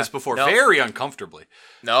 I'd seen this before, no. very uncomfortably.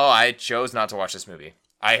 No, I chose not to watch this movie.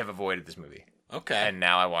 I have avoided this movie. Okay. And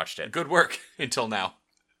now I watched it. Good work, until now.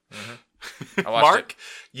 I watched Mark, it.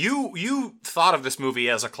 you thought of this movie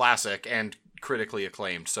as a classic and critically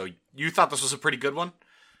acclaimed, so you thought this was a pretty good one?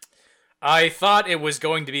 I thought it was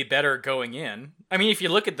going to be better going in. I mean, if you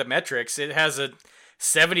look at the metrics, it has a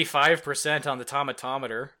 75% on the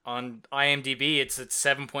tomatometer. On IMDb, it's at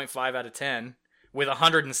 7.5 out of 10 with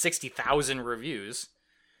 160,000 reviews.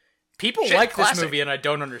 People like classic. this movie, and I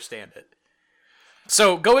don't understand it.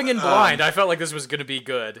 So, going in blind, I felt like this was going to be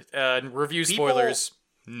good. Review spoilers,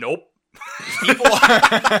 nope.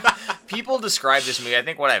 People describe this movie. I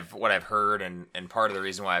think what I've heard, and part of the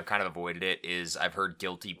reason why I've kind of avoided it is I've heard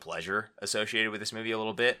guilty pleasure associated with this movie a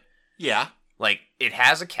little bit. Yeah. Like, it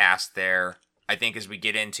has a cast there. I think as we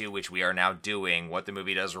get into, which we are now doing, what the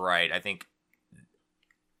movie does right, I think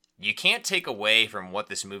you can't take away from what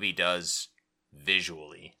this movie does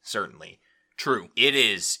visually, certainly. True. It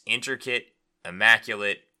is intricate,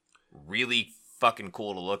 immaculate, really fucking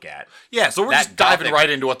cool to look at. Yeah, so we're That just diving gothic- right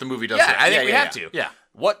into what the movie does. Yeah, right. I think we have to. Yeah.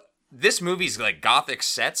 What this movie's like gothic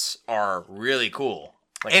sets are really cool.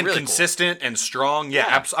 Like, And really consistent and strong. Yeah,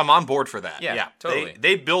 Yeah. I'm on board for that. Yeah, totally.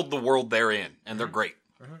 They build the world they're in, and they're great.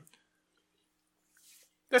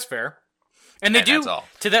 That's fair. And they And do, that's all.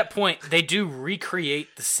 to that point, they do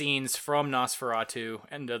recreate the scenes from Nosferatu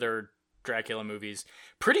and other Dracula movies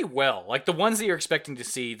pretty well. Like, the ones that you're expecting to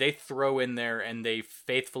see, they throw in there and they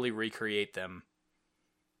faithfully recreate them.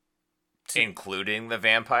 cool. Including the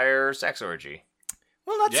vampire sex orgy.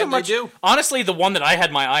 Well, not Yeah, so they much. do. Honestly, the one that I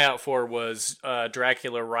had my eye out for was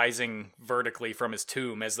Dracula rising vertically from his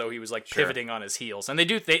tomb, as though he was like pivoting on his heels. And they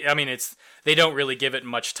don't really give it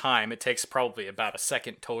much time. It takes probably about a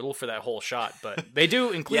second total for that whole shot, but they do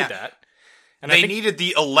include Yeah. that. And They needed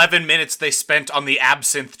the 11 minutes they spent on the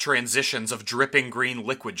absinthe transitions of dripping green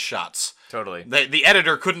liquid shots. Totally. The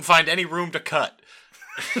editor couldn't find any room to cut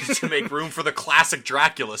to make room for the classic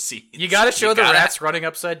Dracula scene. You gotta show the gotta- rats running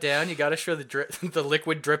upside down. You gotta show the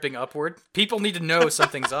liquid dripping upward. People need to know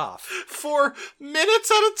something's off. For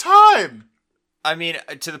minutes at a time. I mean,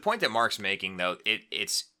 to the point that Mark's making, though,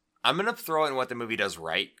 it's I'm gonna throw it in what the movie does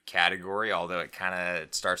right category, although it kind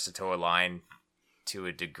of starts to toe a line to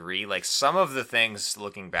a degree. Like, some of the things,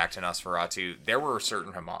 looking back to Nosferatu, there were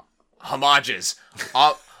certain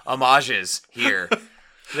homages here.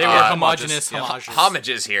 They were homogenous yeah. homages.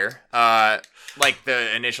 Homages here. Like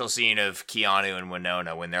the initial scene of Keanu and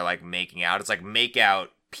Winona when they're like making out. It's like make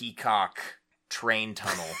out peacock train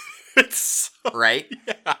tunnel. It's so, Right?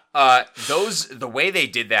 yeah. The way they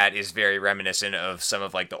did that is very reminiscent of some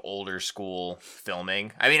of like the older school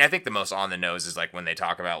filming. I mean, I think the most on the nose is like when they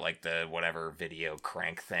talk about like the whatever video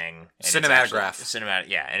crank thing. And it's Cinematograph. actually- Cinematic,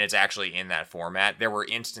 yeah, and it's actually in that format. There were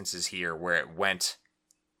instances here where it went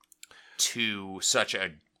to such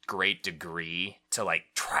a great degree to like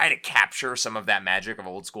try to capture some of that magic of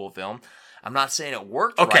old school film. I'm not saying it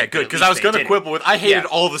worked Okay, right, but good, at because least I was they going to did it. quibble with... I hated Yeah.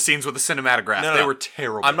 all the scenes with the cinematograph. No, They no. were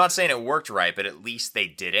terrible. I'm not saying it worked right, but at least they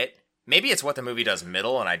did it. Maybe it's what the movie does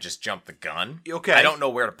middle, and I just jumped the gun. Okay. I don't know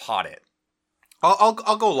where to pot it. I'll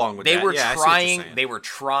go along with They that. were Yeah, I see what you're trying. saying. They were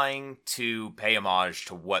trying to pay homage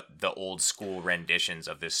to what the old school renditions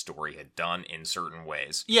of this story had done in certain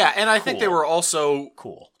ways. Yeah, and I think they Cool. were also...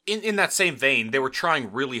 Cool. In that same vein, they were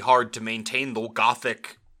trying really hard to maintain the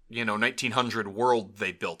gothic, 1900 world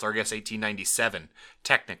they built, or I guess 1897,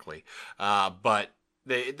 technically. But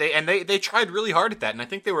they tried really hard at that, and I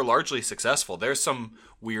think they were largely successful. There's some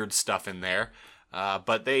weird stuff in there,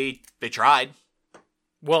 but they tried.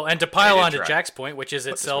 Well, and to pile They did on to try. Jack's point, which is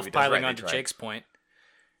What this itself movie does piling right, on they to tried. Jake's point,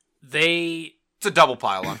 they It's a double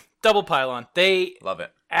pile on. double pile on. They Love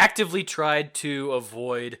it. actively tried to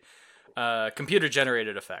avoid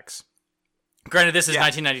computer-generated effects. Granted, this is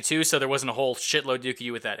 1992, so there wasn't a whole shitload you could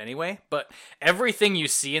do with that anyway, but everything you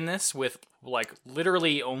see in this, with like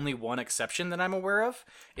literally only one exception that I'm aware of,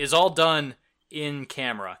 is all done in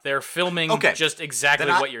camera. They're filming just exactly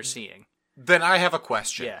Then what you're seeing. Then I have a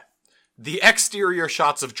question. Yeah. The exterior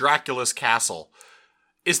shots of Dracula's castle,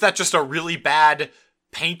 is that just a really bad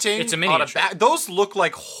painting? It's a on miniature. those look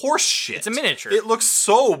like horse shit. It's a miniature. It looks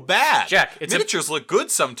so bad. Jack, it's miniatures look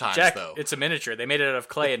good sometimes, Jack, though. it's a miniature. They made it out of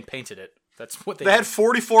clay and painted it. That's what they They did. had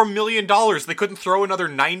 $44 million. They couldn't throw another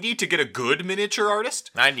 90 to get a good miniature artist?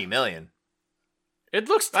 90 million. It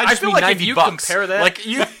looks... I I just feel mean like 90 if you bucks. compare that... Like,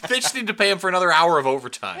 they just need to pay him for another hour of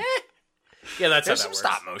overtime. yeah, that's There's how some that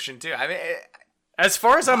works. stop motion too. I mean, As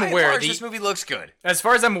far as I'm By and aware, large, this movie looks good. As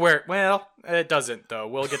far as I'm aware, well, it doesn't though.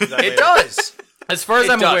 We'll get to that later. It does. As far as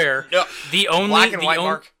I'm aware, No, the only black and white,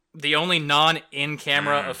 Mark. the only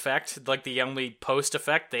non-in-camera effect, like the only post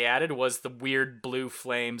effect they added, was the weird blue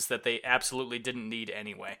flames that they absolutely didn't need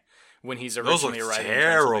anyway when he's originally Those look arriving in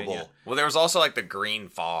Pennsylvania. terrible. Well, there was also like the green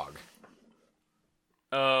fog.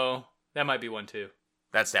 Oh, that might be one too.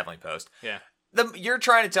 That's definitely post. Yeah. You're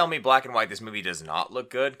trying to tell me black and white this movie does not look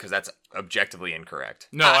good? Because that's objectively incorrect.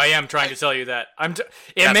 No, I am trying to tell you that.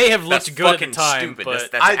 It may have looked good at the time, stupid.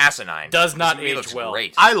 but that's asinine. does not this movie age looks well.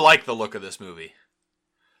 Great. I like the look of this movie.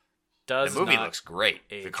 The movie looks great.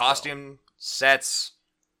 The costume, sets...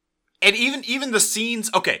 And even the scenes,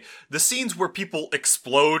 the scenes where people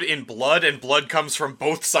explode in blood and blood comes from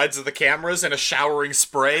both sides of the cameras and a showering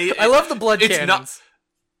spray. I love the blood cannons.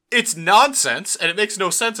 It's nonsense, and it makes no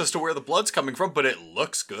sense as to where the blood's coming from, but it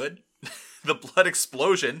looks good. The blood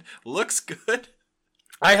explosion looks good.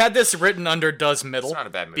 I had this written under does middle. It's not a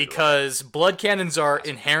bad movie because blood cannons are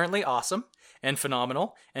inherently awesome and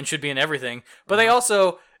phenomenal and should be in everything, but they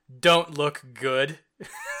also don't look good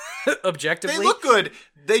objectively. They look good.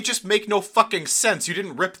 They just make no fucking sense. You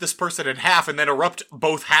didn't rip this person in half and then erupt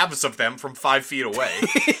both halves of them from 5 feet away.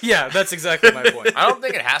 Yeah, that's exactly my point. I don't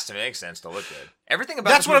think it has to make sense to look good. Everything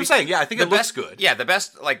about That's this what movie, I'm saying. Yeah, I think it looks good. Yeah, the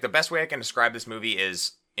best way I can describe this movie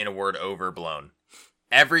is in a word: overblown.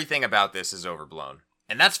 Everything about this is overblown,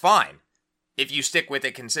 and that's fine if you stick with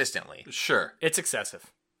it consistently. Sure. It's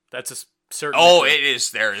excessive. That's a certain. Oh, it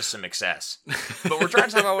is. There is some excess, but we're trying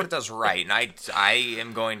to talk about what it does right, and I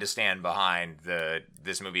am going to stand behind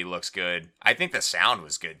this movie looks good. I think the sound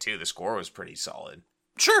was good too. The score was pretty solid.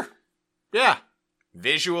 Sure. Yeah.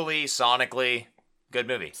 Visually, sonically, good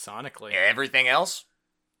movie. Sonically. Everything else,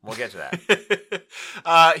 we'll get to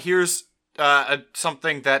that. Here's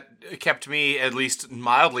something that kept me at least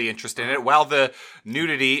mildly interested in it. While the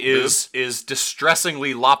nudity is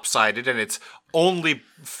distressingly lopsided and it's only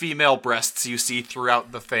female breasts you see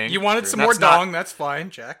throughout the thing. You wanted some more dong, that's fine,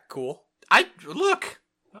 Jack. Cool. Look.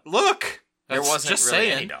 There wasn't just really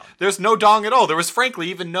saying. any dong. There's no dong at all. There was frankly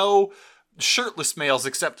even no shirtless males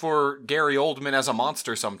except for Gary Oldman as a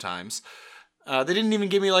monster sometimes. They didn't even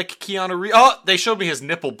give me like Keanu Reeves. Oh, they showed me his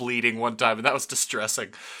nipple bleeding one time, and that was distressing.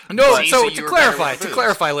 No, But- so you to were better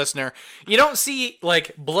clarify, listener, you don't see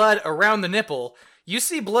like blood around the nipple. You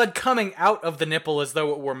see blood coming out of the nipple as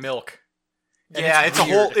though it were milk. And Yeah, it's a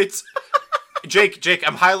whole. weird. It's Jake.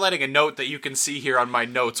 I'm highlighting a note that you can see here on my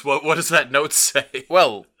notes. What does that note say?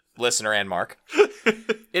 Well, listener and Mark,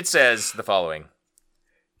 it says the following: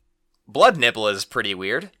 blood nipple is pretty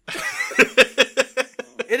weird.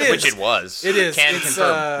 It is. Which it was. It is. Can It's,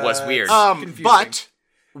 confirm was weird. confusing. But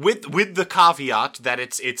with the caveat that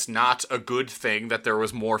it's not a good thing that there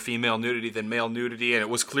was more female nudity than male nudity, and it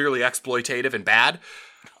was clearly exploitative and bad.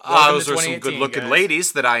 Welcome Those to are some 2018, good-looking guys.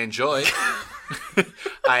 ladies that I enjoyed.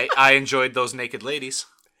 I enjoyed those naked ladies.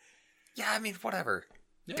 Yeah, I mean, whatever.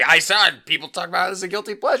 Yeah. I saw it. People talk about it as a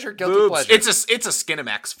guilty pleasure. Guilty Boobs. pleasure. It's a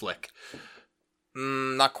Skinamax flick.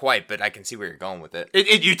 Not quite, but I can see where you're going with it.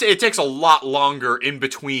 It takes a lot longer in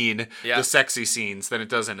between Yeah. the sexy scenes than it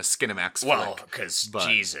does in a Skinamax Well, flick. because but-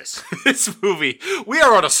 Jesus. This movie, we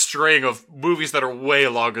are on a string of movies that are way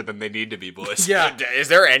longer than they need to be, boys. Yeah. Is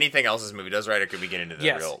there anything else this movie does right, or could we get into the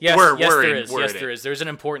Yes, real? yes, We're there in- is. we're Yes, in there it. is. There's an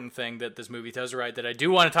important thing that this movie does right that I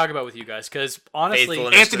do want to talk about with you guys because honestly,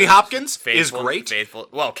 Faithfulness Anthony to- Hopkins faithful- is great. Faithful.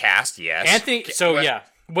 Well, cast, yes. Anthony. So yeah,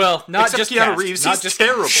 well, not Except just Keanu cast, Reeves, not he's just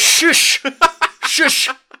terrible. Shush! Shush!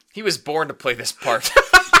 He was born to play this part.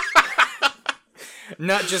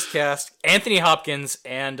 Not just cast. Anthony Hopkins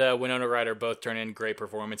and Winona Ryder both turn in great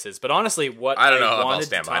performances. But honestly, what I don't know if wanted I'll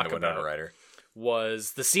stand to behind talk the Winona about Ryder.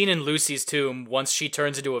 was the scene in Lucy's tomb once she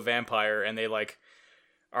turns into a vampire and they like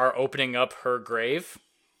are opening up her grave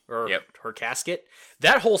or her casket.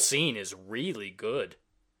 That whole scene is really good.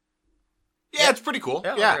 Yeah, it's pretty cool.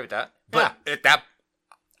 Yeah, I'll agree with that. But at that,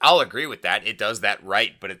 I'll agree with that. It does that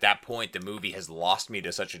right, but at that point, the movie has lost me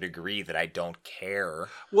to such a degree that I don't care.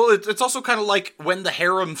 Well, it's also kind of like when the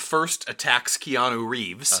harem first attacks Keanu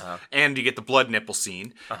Reeves, and you get the blood nipple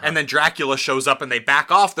scene, and then Dracula shows up and they back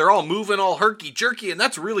off. They're all moving all herky-jerky, and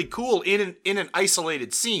that's really cool in an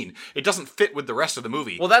isolated scene. It doesn't fit with the rest of the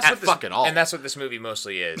movie. Well, that's at what fucking all. and that's what this movie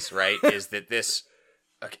mostly is, right? Is that this?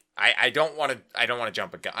 Okay, I don't want to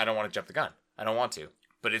jump the gun. I don't want to.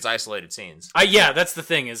 But it's isolated scenes. Yeah, that's the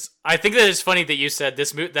thing is I think that it's funny that you said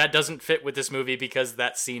this that doesn't fit with this movie because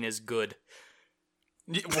that scene is good.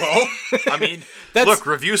 Well, I mean, look,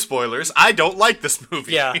 review spoilers. I don't like this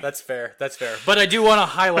movie. Yeah, that's fair. That's fair. But I do want to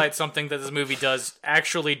highlight something that this movie does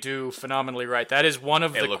actually do phenomenally right. That is one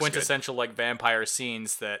of the looks quintessential like vampire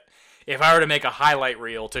scenes that if I were to make a highlight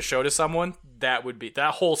reel to show to someone, that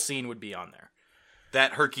whole scene would be on there.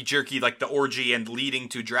 That herky-jerky, like the orgy and leading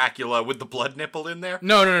to Dracula with the blood nipple in there?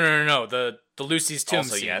 No. The Lucy's tomb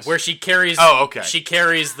Also, scene, yes. where she carries she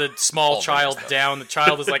carries the small child down. The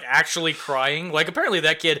child is like actually crying. Like apparently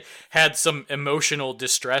that kid had some emotional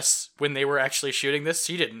distress when they were actually shooting this.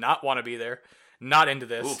 She did not want to be there. Not into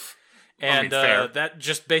this. Oof. And fair. that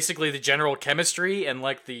just basically the general chemistry and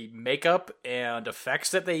like the makeup and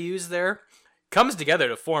effects that they use there comes together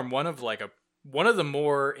to form one of the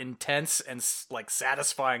more intense and like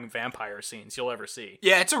satisfying vampire scenes you'll ever see.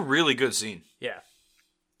 Yeah, it's a really good scene. Yeah.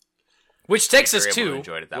 Which takes us able to to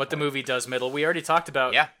enjoy it at that what the point. movie does middle. We already talked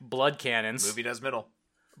about blood cannons. Movie does middle.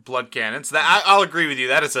 Blood cannons. I'll agree with you.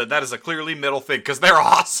 That is a clearly middle thing, because they're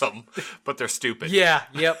awesome, but they're stupid. Yeah,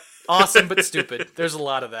 yep. Awesome but stupid. There's a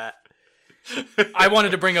lot of that. I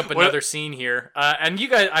wanted to bring up another scene here. And you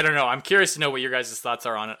guys, I don't know, I'm curious to know what your guys' thoughts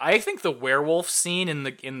are on it. I think the werewolf scene in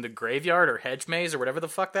the graveyard or hedge maze or whatever the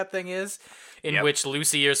fuck that thing is, in which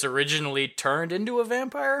Lucy is originally turned into a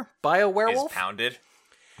vampire by a werewolf. Is pounded.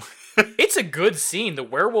 It's a good scene. The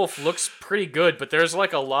werewolf looks pretty good, but there's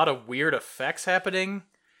like a lot of weird effects happening.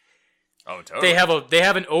 Oh, totally. They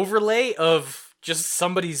have an overlay of just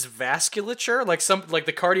somebody's vasculature, like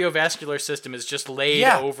the cardiovascular system is just laid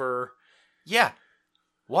over. Yeah.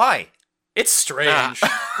 Why? It's strange.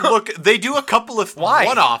 Look, they do a couple of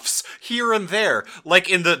one-offs here and there. Like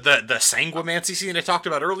in the sanguimancy scene I talked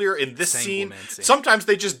about earlier, in this scene, sometimes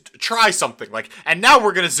they just try something. Like, and now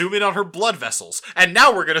we're going to zoom in on her blood vessels. And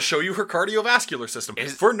now we're going to show you her cardiovascular system.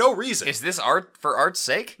 For no reason. Is this art for art's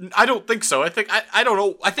sake? I don't think so. I don't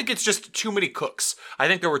know. I think it's just too many cooks. I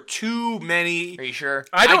think there were too many... Are you sure?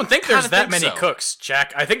 I don't think there's that many cooks,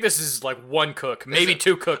 Jack. I think this is like one cook, maybe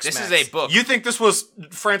two cooks This max. is a book. You think this was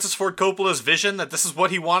Francis Ford Coppola's vision, that this is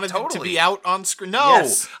what he wanted to be out on screen? No.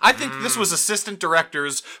 Yes. I think this was assistant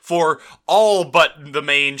directors for all but the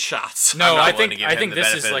main shots. No, I willing to think give him the this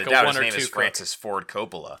benefit is of like the a doubt. one His or name two is cook. Francis Ford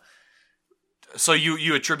Coppola. So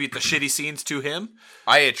you attribute the shitty scenes to him?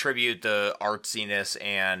 I attribute the artsiness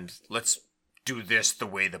and let's do this the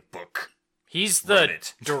way the book. He's the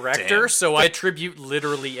it. director, Damn. so I attribute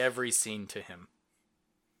literally every scene to him.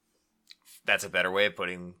 That's a better way of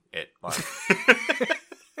putting it, Mark.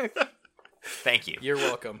 Thank you. You're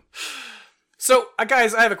welcome. So,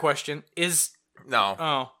 guys, I have a question. No.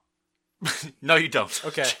 Oh, No, you don't.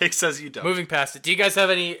 Okay. Jake says you don't. moving past it. Do you guys have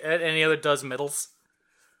any other does middles?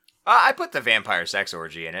 I put the vampire sex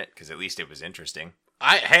orgy in it because at least it was interesting.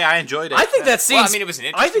 I enjoyed it. I think that scene's... Well, I mean, it was an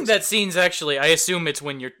I think interesting that scene's actually... I assume it's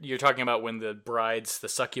when you're talking about when the brides, the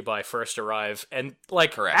succubi, first arrive. And,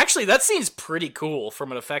 like, Correct. Actually, that scene's pretty cool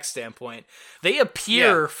from an effects standpoint. They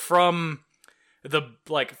appear from...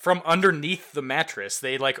 from underneath the mattress.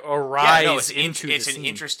 They like arise into the It's an scene.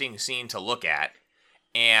 interesting scene to look at,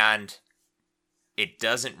 and it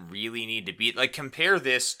doesn't really need to be like, compare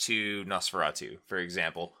this to Nosferatu, for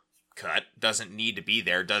example. Cut doesn't need to be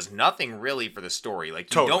there, does nothing really for the story.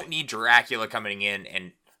 Like, you don't need Dracula coming in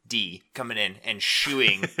and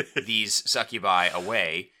shooing these succubi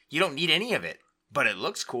away. You don't need any of it, but it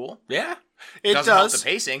looks cool. Yeah, it doesn't help does. the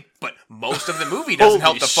pacing, but most of the movie doesn't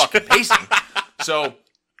help the fucking pacing. So,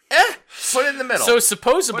 put it in the middle. So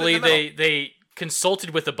supposedly they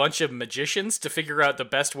consulted with a bunch of magicians to figure out the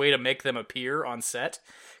best way to make them appear on set.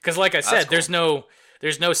 Because, like I said, there's no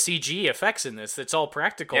CG effects in this. It's all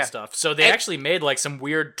practical stuff. So they actually made like some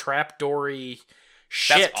weird trapdoory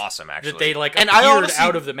shit. That's awesome, actually. That they like And appeared I honestly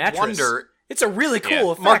out of the mattress. wonder- It's a really cool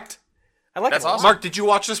effect. Mark, I like that's it. A lot. awesome. Mark, did you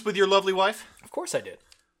watch this with your lovely wife? Of course I did.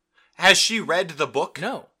 Has she read the book?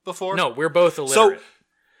 No. Before? No, we're both illiterate.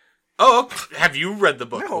 Have you read the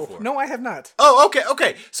book before? No, I have not. Oh,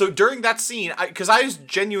 okay. So during that scene, because I was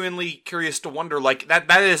genuinely curious to wonder, like, that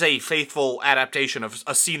is a faithful adaptation of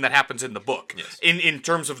a scene that happens in the book. Yes. In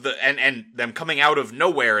terms of and them coming out of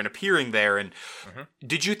nowhere and appearing there. And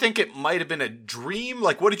did you think it might have been a dream?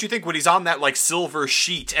 Like, what did you think when he's on that, like, silver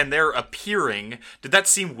sheet and they're appearing? Did that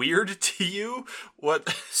seem weird to you? What?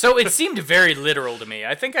 So it seemed very literal to me.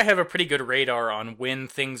 I think I have a pretty good radar on when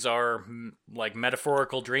things are like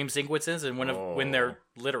metaphorical dream sequences and when they're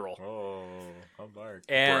literal. Oh, Mark.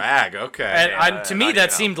 And, Brag, okay. and to me,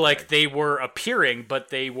 that seemed like they were appearing, but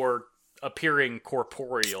they were appearing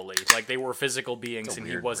corporeally, like they were physical beings, and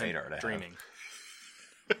he wasn't radar to have. dreaming.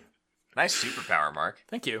 Nice superpower, Mark.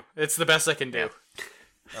 Thank you. It's the best I can do.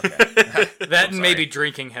 Okay. That and maybe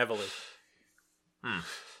drinking heavily.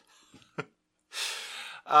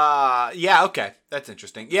 Yeah, okay. That's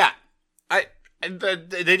interesting. Yeah.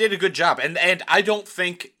 They did a good job, and I don't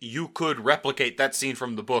think you could replicate that scene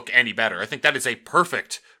from the book any better. I think that is a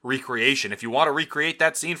perfect recreation. If you want to recreate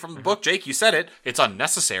that scene from the book, Jake, you said it, it's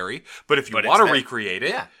unnecessary, but if you want to recreate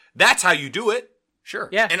it, that's how you do it. Sure.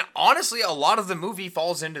 Yeah. And honestly, a lot of the movie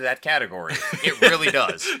falls into that category. It really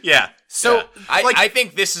does. Yeah. So I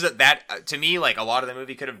think this is to me, like, a lot of the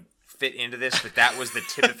movie could have fit into this, but that was the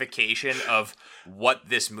typification of what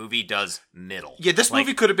this movie does middle. Yeah, this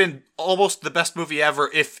movie could have been almost the best movie ever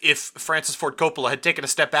if Francis Ford Coppola had taken a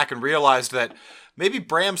step back and realized that maybe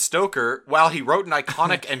Bram Stoker, while he wrote an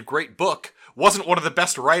iconic and great book, wasn't one of the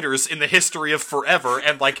best writers in the history of forever,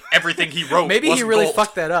 and like everything he wrote maybe was he really gold.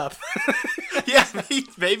 fucked that up. Yeah,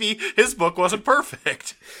 maybe his book wasn't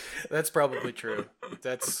perfect. That's probably true.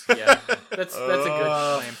 That's a good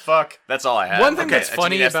claim. Fuck. That's all I have. One thing that's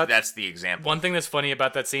funny that's the example. One thing that's funny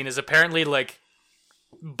about that scene is apparently, like,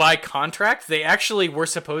 by contract, they actually were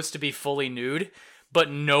supposed to be fully nude,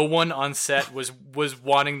 but no one on set was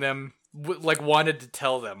wanting them, wanted to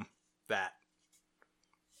tell them that.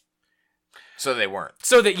 So they weren't.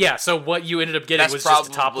 So what you ended up getting That's was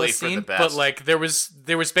just a topless for the scene, best. but like there was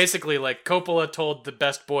basically like Coppola told the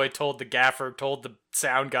best boy, told the gaffer, told the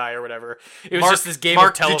sound guy or whatever. It was just this game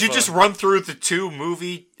of telephone. Did you just run through the two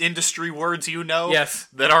movie industry words you know? Yes.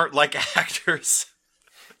 That aren't like actors?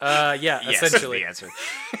 Yeah, Yes, essentially. the answer.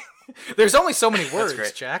 There's only so many words,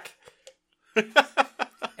 great. Jack.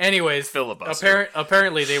 Anyways, Filibuster.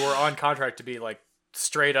 apparently they were on contract to be like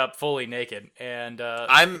straight up fully naked, and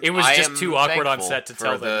it was just too awkward on set to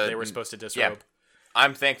tell them that they were supposed to disrobe. Yeah.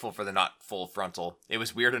 I'm thankful for the not full frontal. It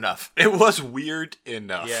was weird enough. It was weird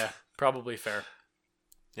enough. Yeah, probably fair.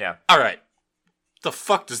 Yeah. All right. The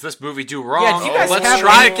fuck does this movie do wrong? Yeah, do you guys let's have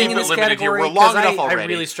try to anything keep in it this limited here. category? We're long 'Cause enough already. I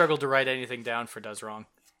really struggled to write anything down for does wrong.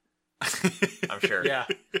 I'm sure. Yeah.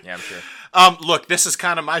 Yeah, I'm sure. Look, this is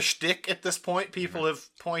kind of my shtick at this point. People have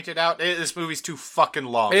pointed out this movie's too fucking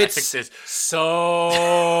long. It's I think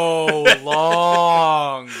so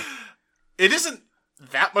long. it isn't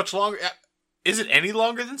that much longer. Is it any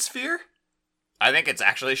longer than Sphere? I think it's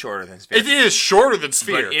actually shorter than Sphere. It is shorter than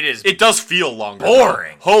Sphere. But it is It does feel longer.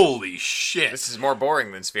 boring. Holy shit. This is more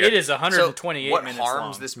boring than Sphere. It is 128 what minutes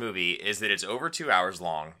harms long. this movie is that it's over 2 hours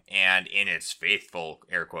long, and in its faithful,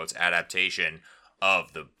 air quotes, adaptation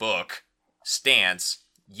of the book stance,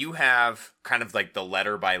 you have kind of like the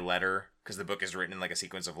letter by letter, because the book is written in like a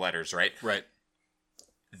sequence of letters, right? Right.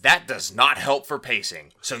 That does not help for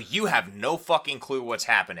pacing. So you have no fucking clue what's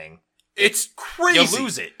happening. It's crazy. You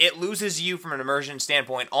lose it. It loses you from an immersion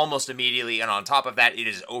standpoint almost immediately, and on top of that, it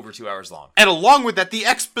is over 2 hours long. And along with that, the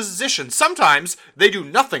exposition. Sometimes they do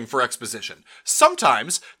nothing for exposition.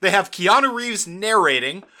 Sometimes they have Keanu Reeves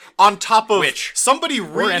narrating on top of somebody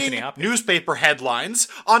reading newspaper headlines,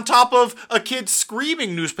 on top of a kid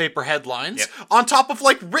screaming newspaper headlines, on top of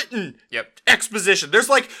like written exposition. There's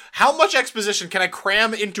like, how much exposition can I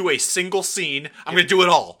cram into a single scene? I'm going to do it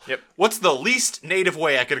all. What's the least native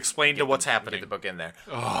way I could explain to what's happening? Get the book in there.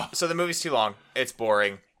 So the movie's too long. It's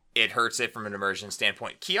boring. It hurts it from an immersion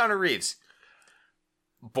standpoint. Keanu Reeves,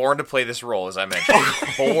 born to play this role, as I mentioned.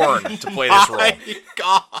 Born to play this role. My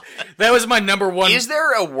God. That was my number one. Is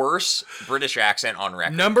there a worse British accent on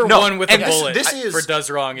record? Number one with a bullet this for does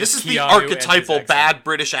wrong. This is Keanu the archetypal bad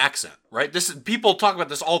British accent, right? This is, people talk about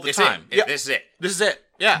this all the time. This is it. This is it.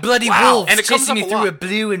 Yeah. Bloody wolves and it comes chasing up me through a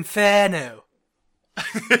blue inferno.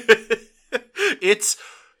 It's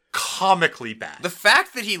comically bad. The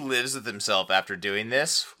fact that he lives with himself after doing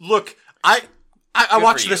this. Look, I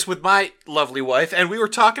watched this with my lovely wife, and we were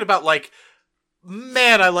talking about, like,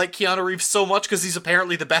 man, I like Keanu Reeves so much because he's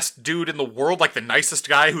apparently the best dude in the world, like the nicest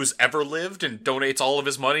guy who's ever lived, and donates all of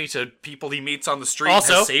his money to people he meets on the street and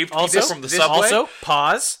has saved people from the subway. Also,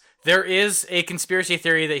 pause. There is a conspiracy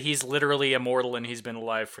theory that he's literally immortal and he's been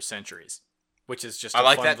alive for centuries, which is just a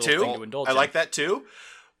fun little thing to indulge in. I like that too,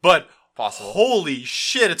 but holy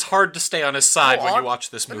shit, it's hard to stay on his side when you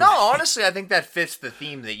watch this movie. No, honestly, I think that fits the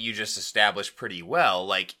theme that you just established pretty well.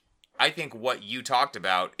 Like, I think what you talked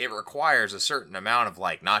about, it requires a certain amount of,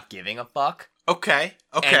 like, not giving a fuck. Okay.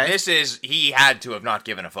 And this is, he had to have not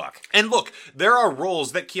given a fuck. And look, there are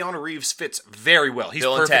roles that Keanu Reeves fits very well. He's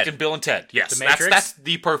perfect in Bill and Ted. Yes, that's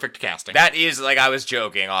the perfect casting. That is, like, I was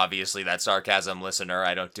joking, obviously, that sarcasm listener.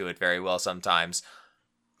 I don't do it very well sometimes.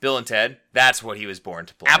 Bill and Ted, that's what he was born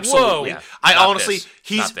to play. Absolutely. Yeah. I honestly,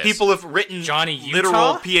 people have written Johnny Utah?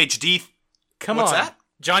 literal PhD. What's that?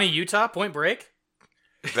 Johnny Utah, Point Break?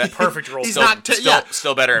 Perfect role. He's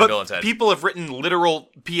still better in Bill and Ted. People have written literal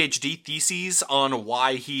PhD theses on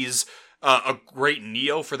why he's a great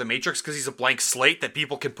Neo for the Matrix, because he's a blank slate that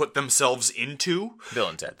people can put themselves into. Bill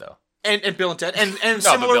and Ted, though. And Bill and Ted. And No, but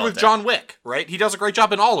similar Bill with and Ted. John Wick, right? He does a great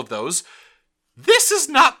job in all of those. This is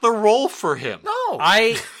not the role for him. No.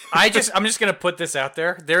 I'm just gonna put this out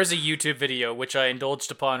there. There's a YouTube video which I indulged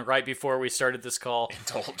upon right before we started this call,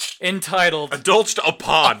 entitled Indulged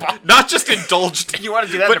upon. Not just indulged. You want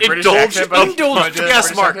to do that but in a British indulged accent? Bo? indulged. Wanna do that in a Yes,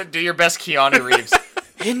 British Mark. accent? Do your best Keanu Reeves.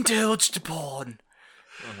 indulged upon.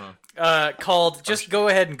 Called, just go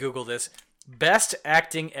ahead and Google this. Best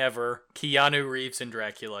acting ever, Keanu Reeves in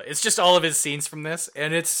Dracula. It's just all of his scenes from this,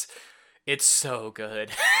 and it's so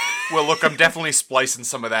good. Well, look, I'm definitely splicing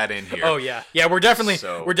some of that in here. Oh yeah, we're definitely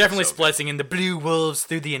So splicing in the blue wolves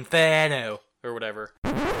through the inferno or whatever.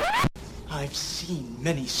 I've seen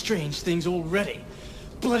many strange things already.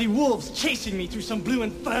 Bloody wolves chasing me through some blue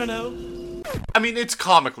inferno. I mean, it's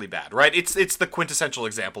comically bad, right? It's the quintessential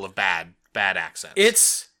example of bad accents.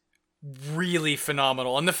 It's really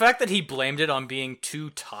phenomenal, and the fact that he blamed it on being too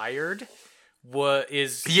tired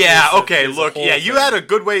is you had a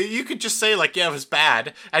good way. You could just say, like, yeah, it was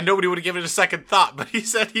bad, and nobody would have given it a second thought, but he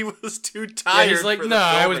said he was too tired. Yeah, he's like, for the no,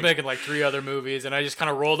 I was filming." making like 3 other movies, and I just kind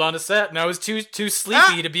of rolled onto set, and I was too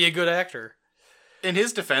sleepy to be a good actor. In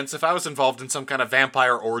his defense, if I was involved in some kind of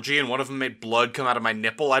vampire orgy and one of them made blood come out of my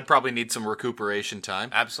nipple, I'd probably need some recuperation time.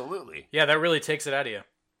 Absolutely. Yeah, that really takes it out of you.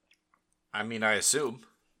 I mean, I assume.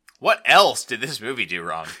 What else did this movie do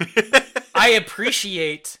wrong? I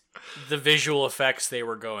appreciate the visual effects they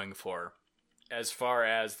were going for, as far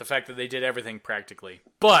as the fact that they did everything practically.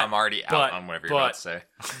 But I'm already out on whatever you're about to say.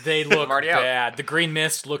 They look already out. bad. The green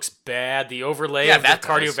mist looks bad. The overlay Yeah, of the that does.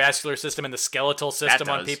 cardiovascular system and the skeletal system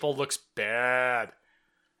on does. people looks bad.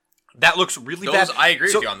 That looks really bad. I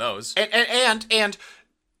agree with you on those. And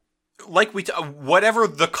like whatever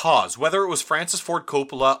the cause, whether it was Francis Ford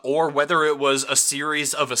Coppola or whether it was a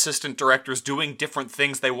series of assistant directors doing different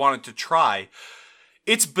things they wanted to try,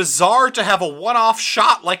 it's bizarre to have a one-off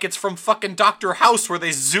shot like it's from fucking Dr. House where they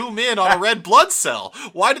zoom in on a red blood cell.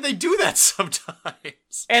 Why do they do that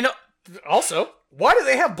sometimes? And also, why do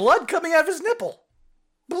they have blood coming out of his nipple?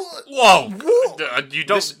 Whoa! You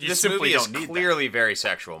don't. You This simply movie is don't need clearly very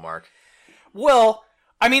sexual, Mark. Well,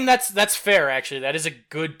 I mean, that's fair, actually. That is a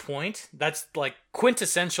good point. That's, like,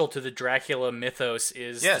 quintessential to the Dracula mythos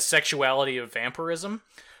is the sexuality of vampirism.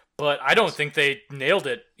 But I don't think they nailed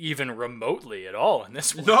it even remotely at all in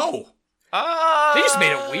this one. No. They just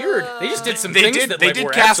made it weird. They just did some They things did. that They like, did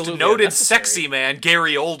were cast absolutely noted unnecessary. sexy man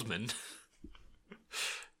Gary Oldman.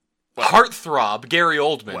 Heartthrob Gary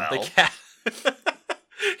Oldman. Well. They cast.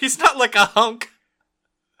 He's not like a hunk.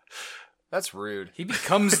 That's rude. He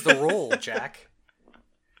becomes the role, Jack.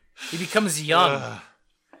 He becomes young.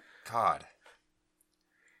 God.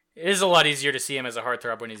 It is a lot easier to see him as a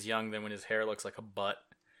heartthrob when he's young than when his hair looks like a butt.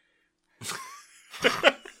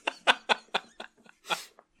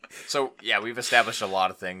 So, yeah, we've established a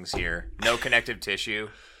lot of things here. No connective tissue.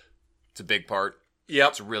 It's a big part. Yep.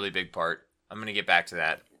 It's a really big part. I'm going to get back to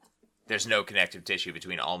that. There's no connective tissue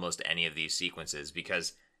between almost any of these sequences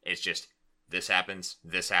because it's just this happens,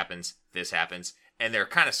 this happens, this happens. And they're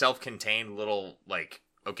kind of self-contained little, like,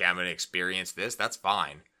 okay, I'm going to experience this. That's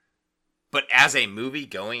fine. But as a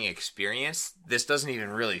movie-going experience, this doesn't even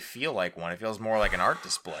really feel like one. It feels more like an art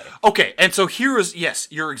display. Okay, and so yes,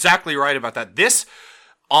 you're exactly right about that. This,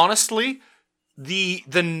 honestly, the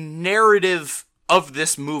narrative of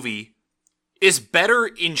this movie is better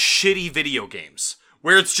in shitty video games,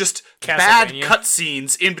 where it's just bad Castlevania.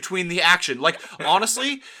 cutscenes in between the action. Like,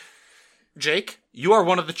 honestly, Jake, you are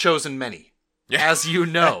one of the chosen many. As you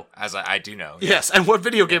know. As I do know. Yeah. Yes, and what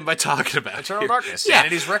video game am I talking about? Eternal here? Darkness. Yeah.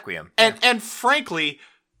 Sanity's Requiem. And frankly,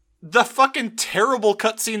 the fucking terrible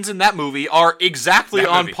cutscenes in that movie are exactly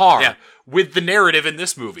on par with the narrative in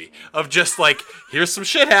this movie. Of just like, here's some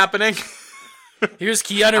shit happening. Here's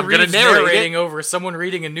Keanu gonna Reeves narrate narrating over someone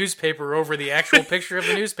reading a newspaper over the actual picture of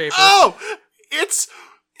the newspaper. Oh, it's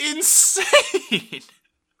insane.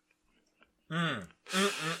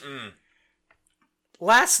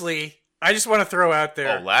 Lastly, I just want to throw out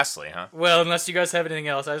there. Oh, lastly, huh? Well, unless you guys have anything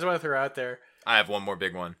else, I just want to throw out there. I have one more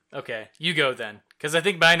big one. Okay, you go then. Because I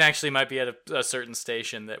think mine actually might be at a certain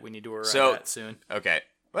station that we need to arrive at soon. Okay.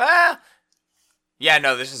 Well, yeah,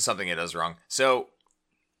 no, this is something it does wrong. So,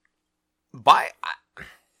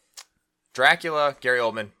 Dracula, Gary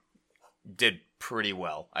Oldman, did pretty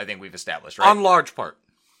well. I think we've established, right? On large part.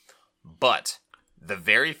 But the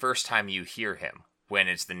very first time you hear him, when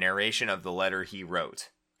it's the narration of the letter he wrote,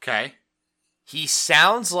 Okay. he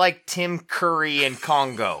sounds like Tim Curry in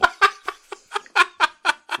Congo.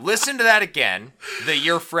 Listen to that again, the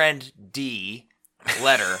Your Friend D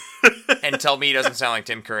letter, and tell me he doesn't sound like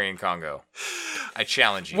Tim Curry in Congo. I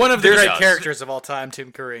challenge you. One of the He great does. characters of all time,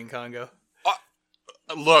 Tim Curry in Congo.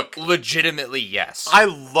 Look, legitimately, yes. I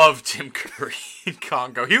loved Tim Curry in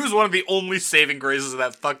Congo. He was one of the only saving graces of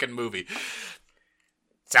that fucking movie.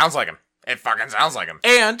 Sounds like him. It fucking sounds like him.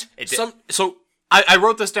 And I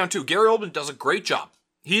wrote this down too. Gary Oldman does a great job.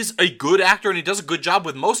 He's a good actor and he does a good job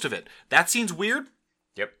with most of it. That scene's weird.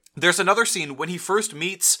 Yep. There's another scene when he first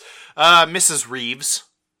meets Mrs. Reeves.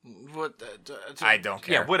 What? I don't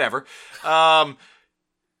care. Yeah, whatever.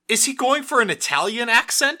 Is he going for an Italian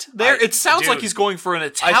accent there? It sounds like he's going for an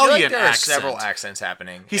Italian accent. I feel like there are several accents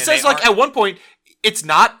happening. He says, like, at one point, it's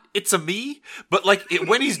a me, but, like,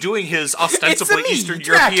 when he's doing his ostensibly Eastern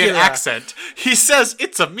European accent, he says,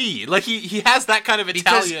 it's a me. Like, he has that kind of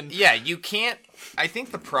Italian... Because, yeah, you can't... I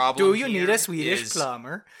think the problem Do you need a Swedish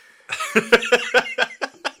plumber?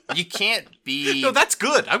 You can't be... No, that's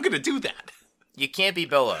good. I'm going to do that. You can't be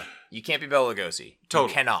Bela. You can't be Bela Lugosi. Totally.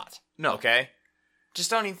 You cannot. No. Okay? Just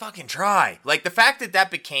don't even fucking try. Like, the fact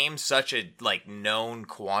that became such a, like, known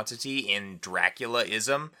quantity in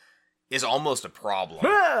Dracula-ism is almost a problem.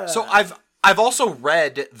 So I've also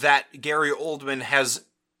read that Gary Oldman has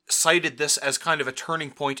cited this as kind of a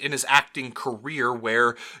turning point in his acting career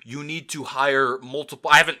where you need to hire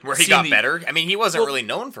multiple... I haven't Where he got better? I mean, he wasn't really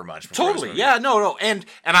known for much. Totally, yeah, no. And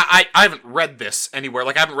I haven't read this anywhere.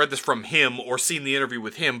 Like, I haven't read this from him or seen the interview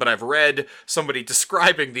with him, but I've read somebody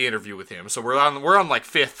describing the interview with him. So we're on like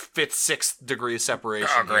fifth, sixth degree of separation.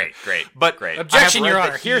 Oh, great. But great. Objection, Your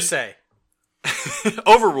Honor. Hearsay.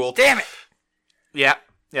 Overruled. Damn it. Yeah,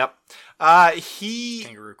 yep. He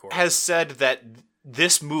has said that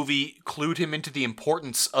this movie clued him into the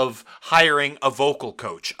importance of hiring a vocal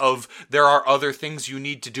coach, of there are other things you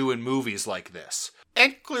need to do in movies like this.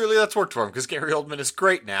 And clearly that's worked for him, because Gary Oldman is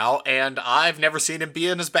great now, and I've never seen him be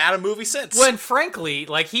in as bad a movie since. When, frankly,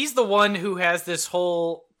 like, he's the one who has this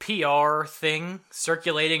whole PR thing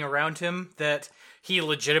circulating around him that he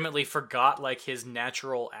legitimately forgot, like, his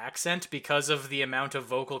natural accent because of the amount of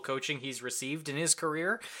vocal coaching he's received in his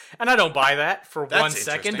career. And I don't buy that for 1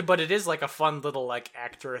 second, but it is, like, a fun little, like,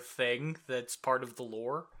 actor thing that's part of the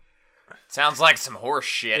lore. Sounds like some horse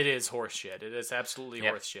shit. It is horse shit. It is absolutely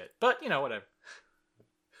horse shit. But, you know, whatever.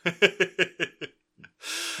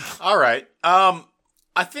 All right.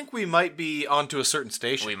 I think we might be onto a certain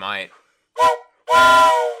station. We might.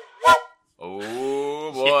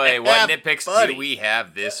 Oh boy, what nitpicks do we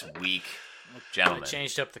have this week, gentlemen? I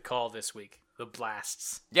changed up the call this week. The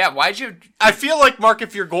blasts. Yeah, why'd you... I feel like, Mark,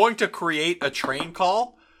 if you're going to create a train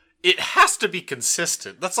call, it has to be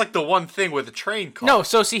consistent. That's like the one thing with a train call. No,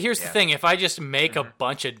 so see, here's the thing. If I just make a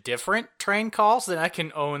bunch of different train calls, then I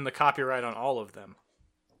can own the copyright on all of them.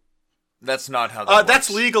 That's not how that works. That's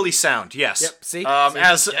legally sound, yes. Yep, see?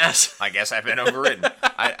 As I guess I've been overridden.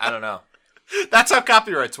 I don't know. That's how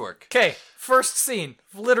copyrights work. Okay, first scene.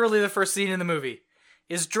 Literally the first scene in the movie.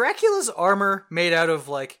 Is Dracula's armor made out of,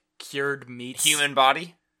 like, cured meats? Human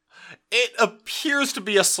body? It appears to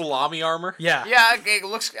be a salami armor. Yeah. Yeah, it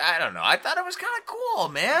looks... I don't know. I thought it was kind of cool,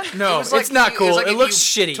 man. No, it's not cool. It looks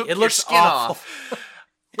shitty. It looks awful.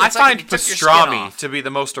 I find pastrami to be the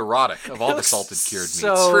most erotic of all the salted cured meats.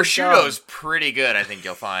 Prosciutto's pretty good, I think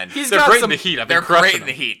you'll find. They're great in the heat. They're great in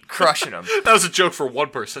the heat. Crushing them. That was a joke for one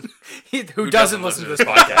person. who doesn't listen to this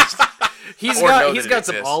podcast. He's got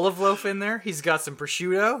some olive loaf in there. He's got some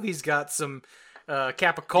prosciutto. He's got some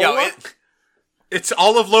capicola. It's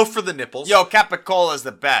olive loaf for the nipples. Yo, capicola is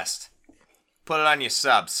the best. Put it on your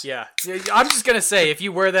subs. Yeah. I'm just going to say, if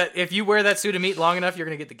you wear that suit of meat long enough, you're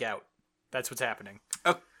going to get the gout. That's what's happening.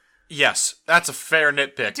 Yes, that's a fair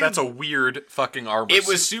nitpick. Dude, that's a weird fucking armor It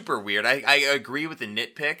was super weird. I agree with the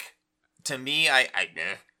nitpick. To me,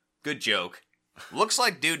 good joke. Looks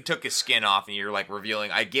like dude took his skin off and you're like revealing...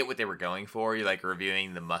 I get what they were going for. You're like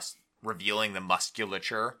revealing the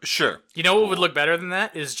musculature. Sure. You know what would look better than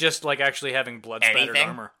that? Is just like actually having blood-spattered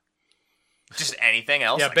armor. Just anything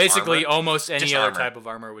else? Yeah, like basically armor? Almost any just other armor. type of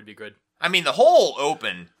armor would be good. I mean, the whole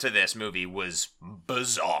open to this movie was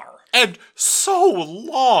bizarre. And so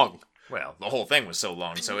long. Well, the whole thing was so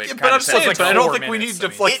long, so it but I'm saying, like but I don't think 4 we need minutes, to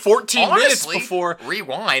 14 minutes honestly, before...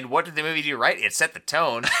 Rewind, what did the movie do right? It set the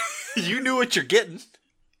tone. You knew what you're getting.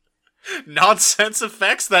 Nonsense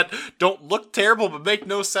effects that don't look terrible but make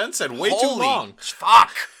no sense and way too long.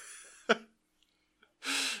 Fuck.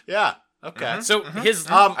 Yeah, okay. Mm-hmm. So his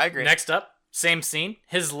I agree. Next up, same scene.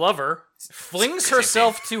 His lover flings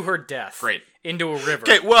herself to her death. Great. Into a river.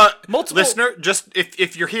 Okay, well, Multiple... listener, just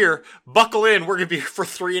if you're here, buckle in. We're going to be here for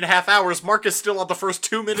 3.5 hours. Mark is still on the first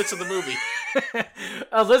 2 minutes of the movie.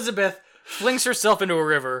 Elizabeth flings herself into a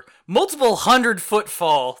river. Multiple 100-foot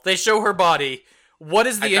fall. They show her body. What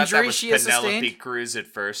is the injury she has sustained? Penelope Cruz at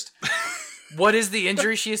first. What is the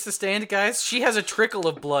injury she has sustained, guys? She has a trickle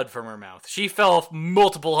of blood from her mouth. She fell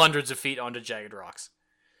multiple hundreds of feet onto jagged rocks.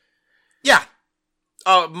 Yeah.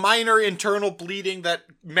 Minor internal bleeding that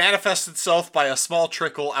manifests itself by a small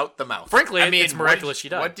trickle out the mouth. Frankly, it's miraculous she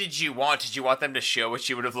died. What did you want? Did you want them to show what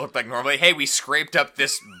she would have looked like normally? Hey, we scraped up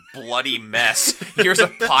this bloody mess. Here's a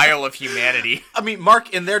pile of humanity. I mean,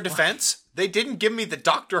 Mark, in their defense, they didn't give me the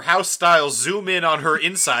Dr. House style zoom in on her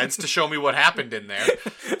insides to show me what happened in there.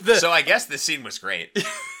 So I guess this scene was great.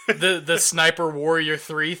 The Sniper Warrior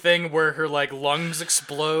 3 thing where her like lungs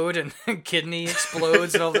explode and kidney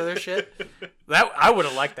explodes and all the other shit. That I would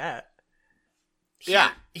have liked that.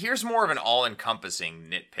 Yeah. Here's more of an all-encompassing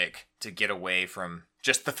nitpick to get away from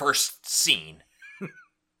just the first scene.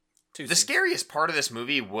 The scariest part of this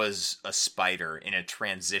movie was a spider in a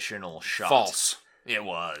transitional shot. False. It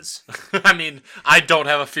was. I mean, I don't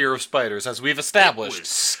have a fear of spiders, as we've established. It was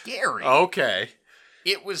scary. Okay.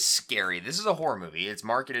 It was scary. This is a horror movie. It's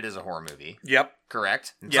marketed as a horror movie. Yep.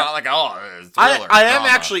 Correct? It's Yep. not like, thriller, I am drama.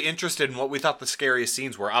 actually interested in what we thought the scariest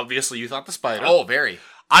scenes were. Obviously, you thought the spider. Oh, very.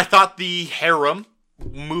 I thought the harem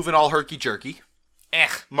moving all herky-jerky.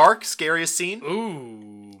 Mark, scariest scene?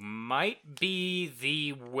 Ooh, might be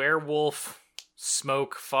the werewolf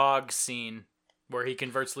smoke fog scene where he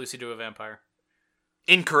converts Lucy to a vampire.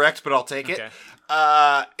 Incorrect, but I'll take it.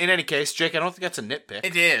 Okay. In any case, Jake, I don't think that's a nitpick.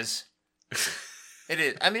 It is. It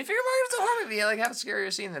is. I mean, if you're marketed as a horror movie, you like have a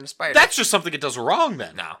scarier scene than a spider. That's just something it does wrong,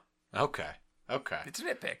 then. No. Okay. It's a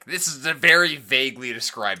nitpick. This is a very vaguely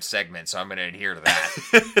described segment, so I'm going to adhere to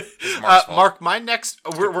that. Mark, my next...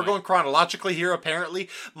 We're going chronologically here, apparently.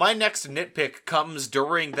 My next nitpick comes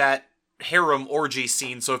during that harem orgy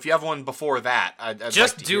scene, so if you have one before that, I'd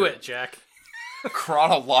Just like to do hear it, Jack.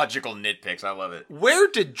 Chronological nitpicks. I love it. Where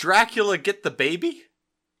did Dracula get the baby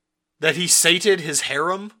that he sated his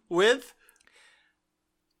harem with?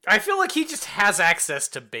 I feel like he just has access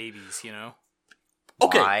to babies, you know?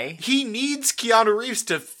 Okay, Why? he needs Keanu Reeves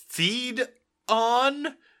to feed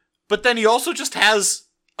on, but then he also just has,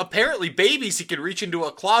 apparently, babies he can reach into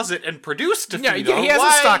a closet and produce to feed on. He has Why?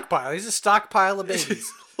 a stockpile. He's a stockpile of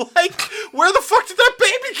babies. Like, where the fuck did that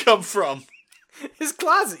baby come from? His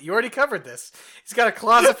closet. You already covered this. He's got a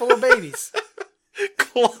closet full of babies.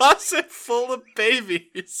 Closet full of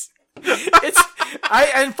babies.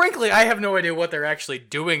 And frankly, I have no idea what they're actually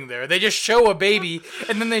doing there. They just show a baby,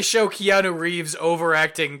 and then they show Keanu Reeves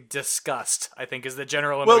overacting disgust, I think is the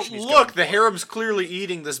general emotion he's Well, look, going the for. harem's clearly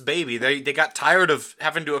eating this baby. They got tired of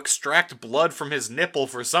having to extract blood from his nipple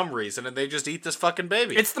for some reason, and they just eat this fucking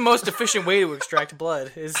baby. It's the most efficient way to extract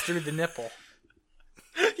blood, is through the nipple.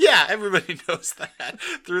 Yeah, everybody knows that.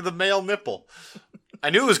 Through the male nipple. I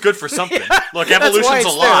knew it was good for something. Look, evolution's a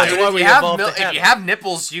lie. That's why If we you, have evolved to if have you it. have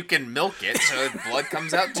nipples, you can milk it, so blood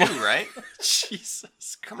comes out too, right?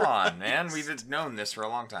 Jesus Come on, man. We've known this for a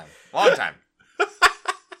long time. Long time.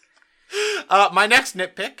 My next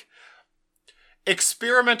nitpick.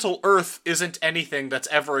 Experimental Earth isn't anything that's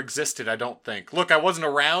ever existed, I don't think. Look, I wasn't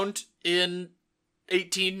around in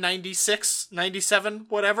 1896, 97,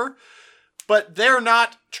 whatever. But they're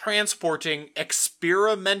not transporting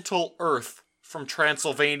experimental Earth from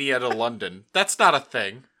Transylvania to London. That's not a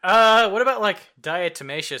thing. What about, like,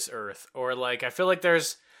 diatomaceous earth? Or, like, I feel like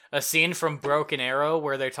there's a scene from Broken Arrow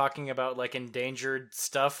where they're talking about, like, endangered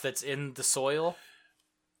stuff that's in the soil.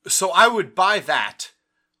 So I would buy that,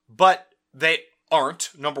 but they aren't,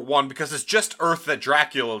 number one, because it's just Earth that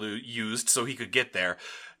Dracula used so he could get there.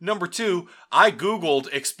 Number two, I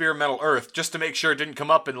googled experimental Earth just to make sure it didn't come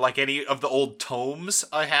up in like any of the old tomes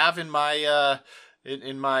I have in my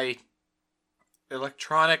in my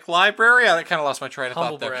electronic library. I kind of lost my train of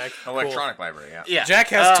Humble thought there. brag. Electronic library, yeah. Yeah, Jack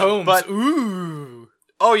has tomes. But Ooh.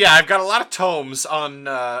 oh yeah, I've got a lot of tomes on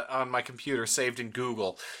my computer saved in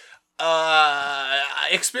Google.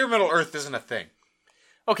 Experimental Earth isn't a thing.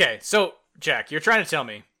 Okay, so, Jack, you're trying to tell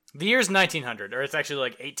me the year's 1900, or it's actually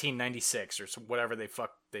like 1896 or whatever they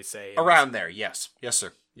say. Around there, yes. Yes,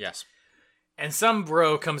 sir. Yes. And some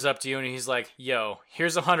bro comes up to you and he's like, yo,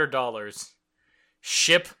 here's $100.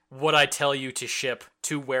 Ship what I tell you to ship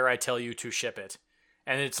to where I tell you to ship it.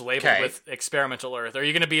 And it's labeled with experimental Earth. Are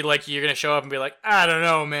you going to be like, you're going to show up and be like, I don't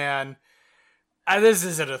know, man. This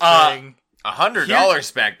isn't a thing.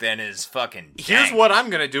 $100 back then is fucking Here's dang. what I'm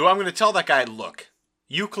going to do. I'm going to tell that guy, look,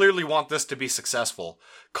 you clearly want this to be successful.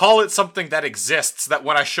 Call it something that exists, that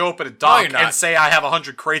when I show up at a dock you're not. and say I have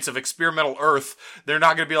 100 crates of experimental Earth, they're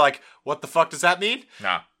not going to be like, what the fuck does that mean?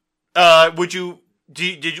 No. Would you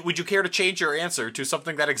care to change your answer to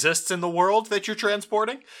something that exists in the world that you're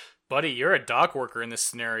transporting? Buddy, you're a dock worker in this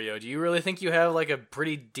scenario. Do you really think you have like a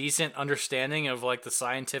pretty decent understanding of like the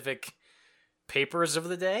scientific papers of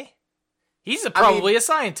the day? He's probably a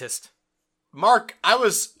scientist. Mark, I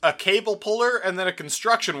was a cable puller and then a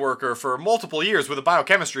construction worker for multiple years with a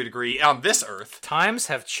biochemistry degree on this earth. Times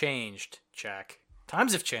have changed, Jack.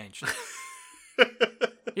 Times have changed.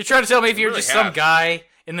 You're trying to tell me if you're just some guy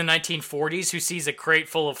in the 1940s who sees a crate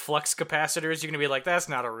full of flux capacitors, you're going to be like, that's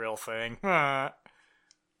not a real thing. I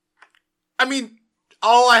mean,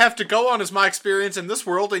 all I have to go on is my experience in this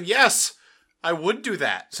world, and yes, I would do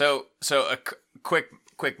that. So a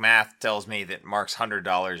quick math tells me that Mark's $100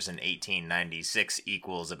 in 1896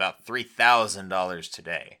 equals about $3,000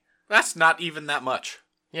 today. That's not even that much.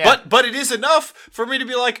 Yeah. But it is enough for me to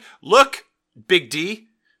be like, look, Big D,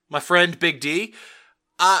 my friend Big D,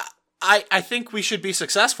 I think we should be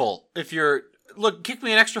successful. If you're, look, kick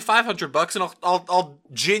me an extra $500 and I'll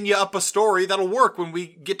gin you up a story that'll work when we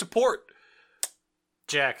get to port.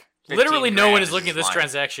 Jack, literally no one is looking at this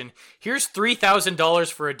transaction. Here's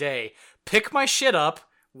 $3,000 for a day. Pick my shit up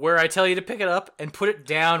where I tell you to pick it up and put it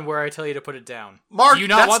down where I tell you to put it down. Mark, Do you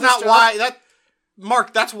not want that's not why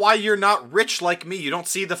Mark, that's why you're not rich like me. You don't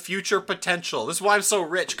see the future potential. This is why I'm so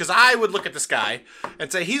rich, because I would look at this guy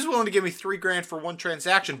and say, he's willing to give me $3,000 for one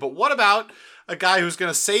transaction, but what about a guy who's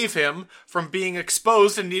going to save him from being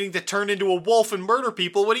exposed and needing to turn into a wolf and murder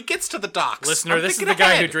people when he gets to the docks? Listener, this is the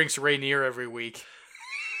guy who drinks Rainier every week.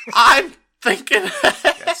 I'm thinking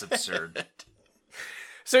That's absurd.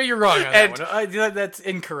 So you're wrong on that one. That's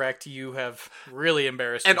incorrect. You have really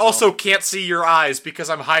embarrassed and yourself. also can't see your eyes because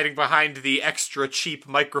I'm hiding behind the extra cheap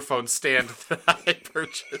microphone stand that I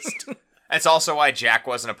purchased. That's also why Jack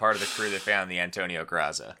wasn't a part of the crew that found the Antonio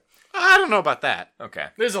Graza. I don't know about that. Okay.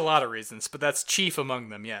 There's a lot of reasons, but that's chief among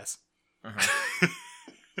them, yes.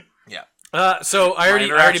 Yeah. So I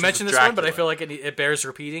already mentioned this one, but I feel like it bears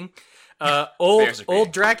repeating.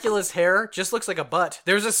 Old Dracula's hair just looks like a butt.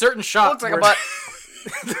 There's a certain shot. Looks like a butt.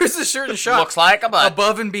 There's a certain shot. Looks like a butt.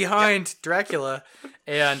 Above and behind Dracula,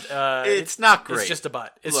 and it's not great. It's just a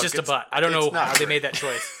butt. It's just a butt. I don't know how they made that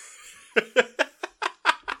choice.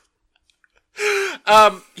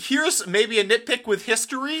 Here's maybe a nitpick with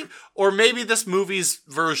history, or maybe this movie's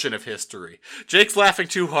version of history. Jake's laughing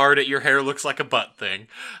too hard at your hair looks like a butt thing.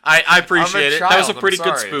 I appreciate it. That was a pretty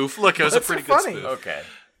good spoof. Look, it was a pretty good spoof. Okay.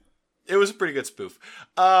 It was a pretty good spoof.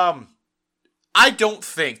 I don't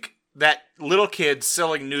think that little kids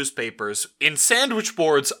selling newspapers in sandwich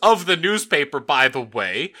boards of the newspaper, by the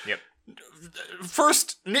way. Yep.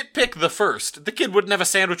 First, nitpick the first. The kid wouldn't have a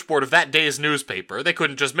sandwich board of that day's newspaper. They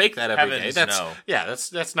couldn't just make that every day.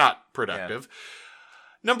 That's not productive.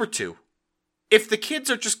 Yeah. Number two, if the kids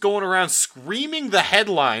are just going around screaming the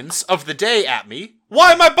headlines of the day at me,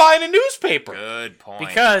 why am I buying a newspaper? Good point.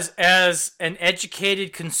 Because as an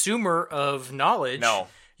educated consumer of knowledge,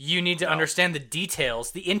 you need to understand the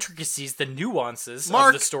details, the intricacies, the nuances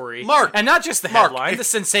of the story. And not just the headline, the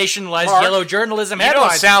sensationalized yellow journalism headlines. You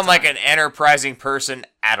don't sound like an enterprising person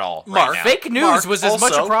at all. Right now. Fake news was as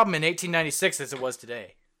much a problem in 1896 as it was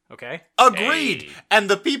today. Okay? Agreed. Hey. And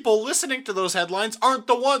the people listening to those headlines aren't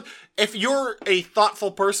the one. If you're a thoughtful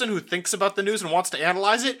person who thinks about the news and wants to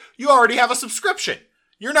analyze it, you already have a subscription.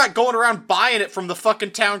 You're not going around buying it from the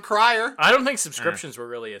fucking town crier. I don't think subscriptions were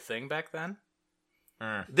really a thing back then.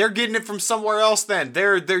 They're getting it from somewhere else then.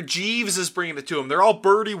 Their Jeeves is bringing it to them. They're all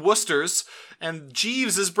Bertie Woosters, and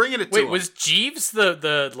Jeeves is bringing it to them. Wait, was Jeeves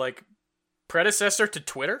the like, predecessor to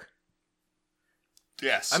Twitter?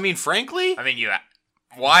 Yes. I mean, frankly...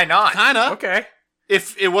 why not? Kinda. Okay.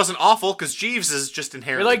 If it wasn't awful, because Jeeves is just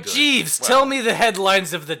inherently You're like, good. Jeeves, tell me the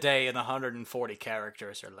headlines of the day in 140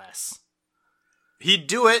 characters or less. He'd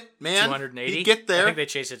do it, man. 280? He'd get there. I think they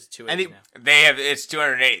chased it to 280 now. It's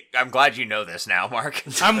 208. I'm glad you know this now, Mark.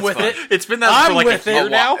 I'm with it. It's been that for like a year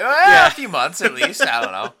now. A few months at least. I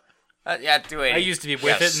don't know. 280. I used to be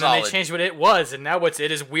with it, and then they changed what it was, and now what's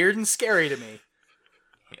it is weird and scary to me.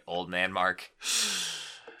 Old man Mark.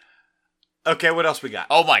 Okay, what else we got?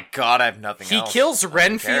 Oh my god, I have nothing else. He kills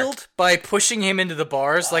Renfield by pushing him into the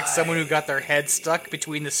bars like someone who got their head stuck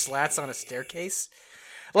between the slats on a staircase.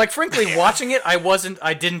 Like, frankly, watching it,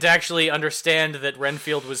 I didn't actually understand that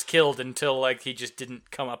Renfield was killed until, like, he just didn't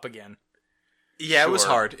come up again. Yeah, It was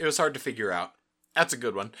hard. It was hard to figure out. That's a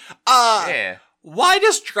good one. Yeah. Why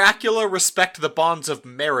does Dracula respect the bonds of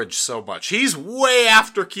marriage so much? He's way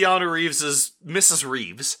after Keanu Reeves' Mrs.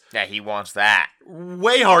 Reeves. Yeah, he wants that.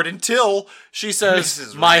 Way hard until she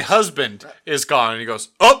says, my husband is gone. And he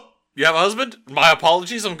goes, oh! You have a husband? My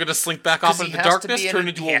apologies. I'm going to slink back off into the darkness, turn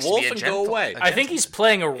into a wolf, and go away. I think he's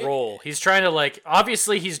playing a role. He's trying to, like,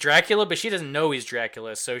 obviously he's Dracula, but she doesn't know he's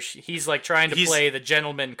Dracula, so he's, like, trying to play the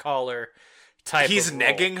gentleman caller. type He's of role.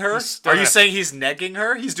 negging her? He's Are you saying he's negging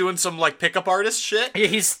her? He's doing some, like, pickup artist shit? Yeah,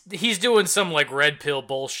 he's doing some, like, red pill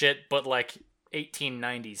bullshit, but, like,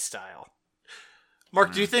 1890s style.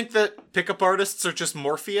 Mark, do you think that pickup artists are just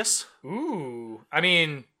Morpheus? Ooh. I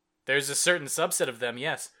mean, there's a certain subset of them,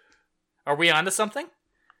 yes. Are we onto something?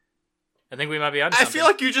 I think we might be onto something. I feel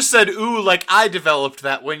like you just said, ooh, like I developed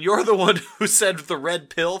that when you're the one who said the red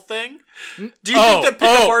pill thing. Do you think that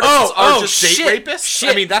pickup artists are just date rapists?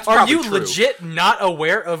 Shit. I mean, that's probably true. Are you legit not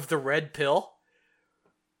aware of the red pill?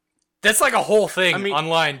 That's like a whole thing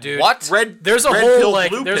online, dude. What? There's a red whole pill,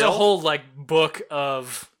 like blue there's pill? a whole like book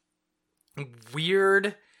of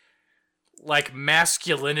weird like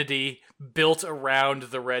masculinity built around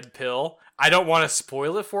the red pill. I don't want to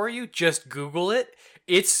spoil it for you. Just Google it.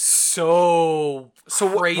 It's so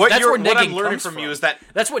crazy. What That's where I'm negging learning comes from you is that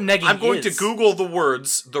that's what negging is. I'm going to Google the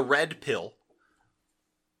words "the red pill."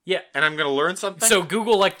 Yeah, and I'm going to learn something. So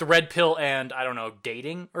Google like the red pill and I don't know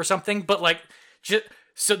dating or something. But like,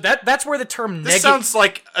 so that's where the term this negging sounds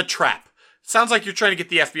like a trap. Sounds like you're trying to get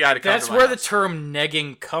the FBI to come. That's to my where house. the term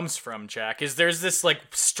negging comes from, Jack. Is there's this like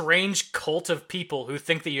strange cult of people who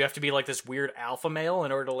think that you have to be like this weird alpha male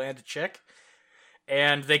in order to land a chick.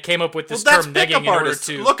 And they came up with this term negging in order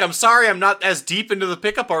to... Look, I'm sorry I'm not as deep into the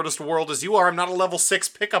pickup artist world as you are. I'm not a level 6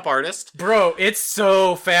 pickup artist. Bro, it's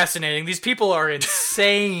so fascinating. These people are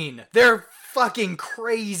insane. They're fucking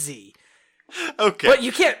crazy. Okay. But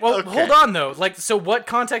you can't... Well, hold on, though. Like, so what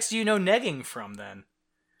context do you know negging from, then?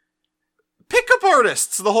 Pickup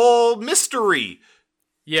artists! The whole mystery.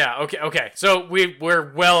 Yeah, okay. So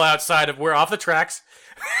we're well outside of... We're off the tracks.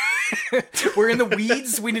 We're in the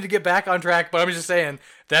weeds. We need to get back on track. But I'm just saying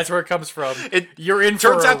that's where it comes from. You're in.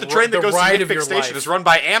 Turns for out the train that goes to Midfix Station life. is run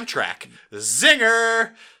by Amtrak.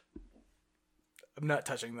 Zinger. I'm not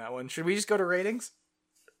touching that one. Should we just go to ratings?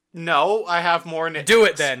 No, I have more. Do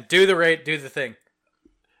it then. Do the thing.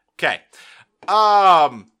 Okay.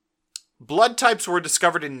 Blood types were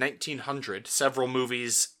discovered in 1900. Several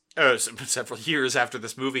years after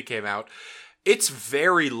this movie came out. It's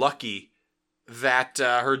very lucky that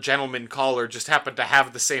her gentleman caller just happened to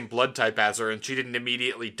have the same blood type as her, and she didn't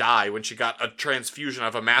immediately die when she got a transfusion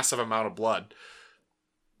of a massive amount of blood.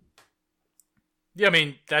 Yeah, I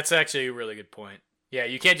mean that's actually a really good point. Yeah,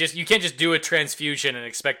 you can't just do a transfusion and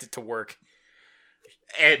expect it to work.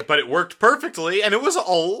 But it worked perfectly, and it was a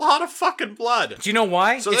lot of fucking blood. Do you know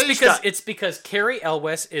why? So it's because Cary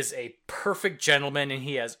Elwes is a perfect gentleman, and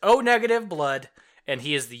he has O negative blood, and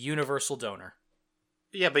he is the universal donor.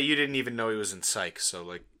 Yeah, but you didn't even know he was in Psych, so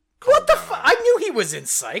like... What the fuck? I knew he was in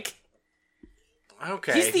Psych.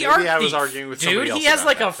 Okay, he's the maybe arc I was thief, arguing with dude. somebody else. He has about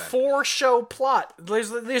like that, a 4-show plot.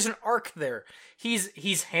 There's an arc there.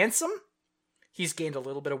 He's handsome. He's gained a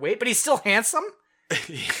little bit of weight, but he's still handsome.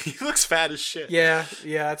 He looks fat as shit. Yeah,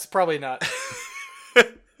 it's probably not the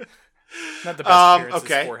best appearances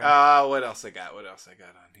okay. for him. What else I got on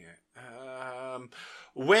here?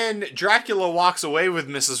 When Dracula walks away with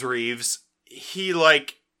Mrs. Reeves,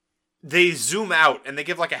 they zoom out and they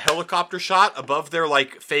give like a helicopter shot above their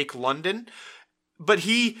like fake London, but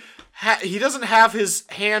he doesn't have his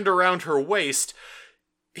hand around her waist.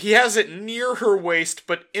 He has it near her waist,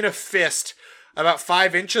 but in a fist, about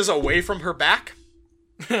 5 inches away from her back.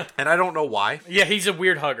 And I don't know why. Yeah, he's a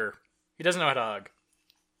weird hugger. He doesn't know how to hug.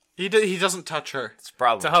 He doesn't touch her. It's a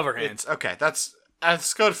problem. It's a hover hand. Okay, let's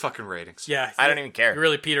go to fucking ratings. Yeah, I don't even care. You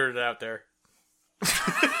really petered it out there.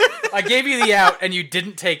 I gave you the out, and you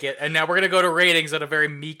didn't take it, and now we're gonna go to ratings on a very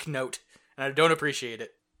meek note, and I don't appreciate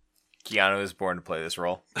it. Keanu was born to play this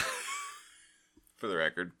role. For the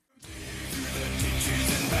record.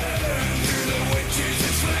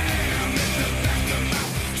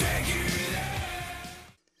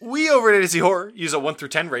 We over at AZ Horror use a 1 through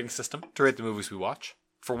 10 rating system to rate the movies we watch.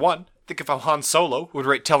 For 1, think of how Han Solo would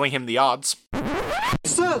rate Telling Him the Odds.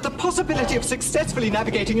 Sir, the possibility of successfully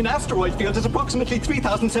navigating an asteroid field is approximately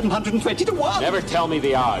 3,720 to 1. Never tell me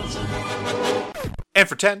the odds. And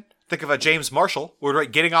for 10, think of how James Marshall would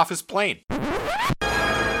rate Getting Off His Plane.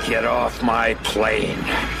 Get off my plane.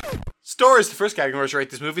 Stories, the first category to rate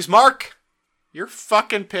these movies. Mark, your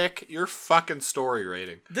fucking pick, your fucking story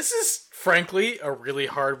rating. This is, frankly, a really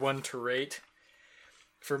hard one to rate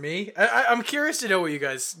for me. I'm curious to know what you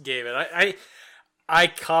guys gave it. I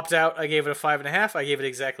copped out. I gave it a 5.5. I gave it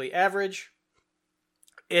exactly average.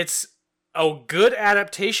 It's a good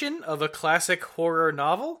adaptation of a classic horror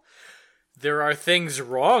novel. There are things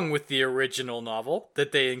wrong with the original novel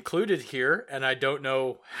that they included here, and I don't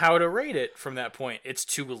know how to rate it from that point. It's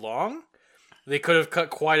too long. They could have cut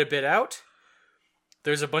quite a bit out.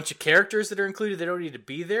 There's a bunch of characters that are included that don't need to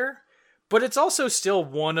be there. But it's also still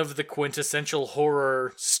one of the quintessential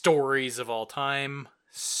horror stories of all time.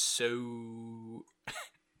 So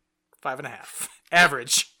 5.5.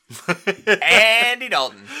 Average. Andy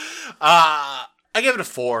Dalton. I give it a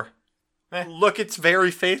 4. Look, it's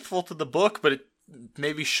very faithful to the book, but it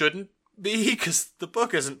maybe shouldn't be because the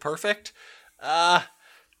book isn't perfect. I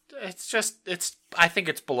think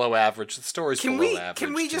it's below average. The story's below average.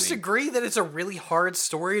 Can we just agree that it's a really hard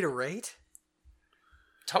story to rate?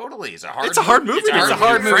 Totally, it's a hard movie. It's a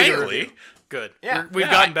hard movie. Frankly. Good. Yeah, We've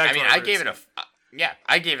gotten back. I gave it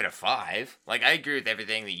a 5. Like, I agree with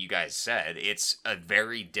everything that you guys said. It's a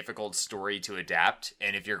very difficult story to adapt,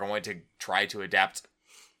 and if you're going to try to adapt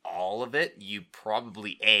all of it, you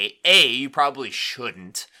probably you probably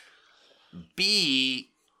shouldn't.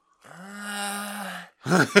 B,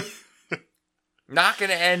 not going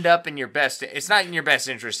to end up in your best. It's not in your best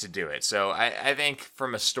interest to do it. So I think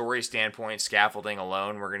from a story standpoint, scaffolding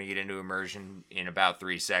alone, we're going to get into immersion in about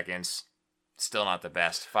 3 seconds. Still not the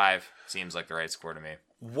best. 5 seems like the right score to me.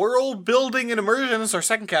 World building and immersion is our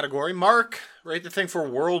second category. Mark, rate the thing for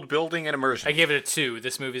world building and immersion. I gave it a 2.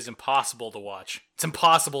 This movie is impossible to watch. It's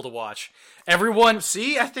impossible to watch. Everyone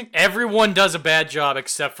does a bad job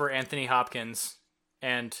except for Anthony Hopkins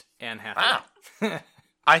and Anne Hathaway. Wow.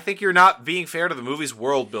 I think you're not being fair to the movie's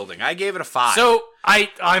world building. I gave it a 5. So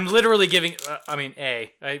I'm literally giving.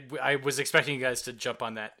 I was expecting you guys to jump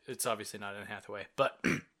on that. It's obviously not Anne Hathaway, but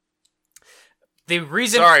the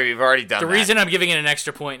reason. Sorry, we've already done. The reason I'm giving it an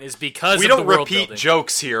extra point is because we of the don't world repeat building.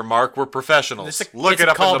 jokes here, Mark. We're professionals. Look it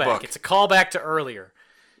up in the book. It's a callback to earlier.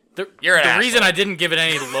 The reason I didn't give it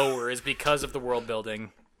any lower is because of the world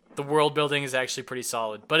building. The world building is actually pretty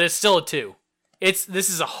solid, but it's still a 2. This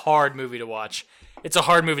is a hard movie to watch. It's a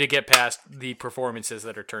hard movie to get past the performances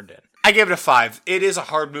that are turned in. I gave it a 5. It is a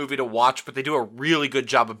hard movie to watch, but they do a really good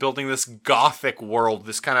job of building this gothic world,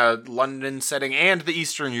 this kind of London setting, and the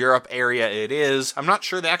Eastern Europe area it is. I'm not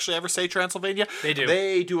sure they actually ever say Transylvania. They do.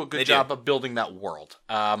 They do a good job of building that world.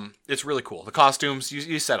 It's really cool. The costumes,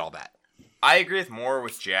 you said all that. I agree more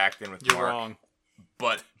with Jack than with Mark. You're wrong.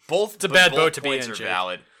 But both it's a bad boat to be points in, are Jake.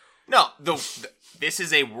 valid. No, this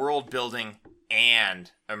is a world building and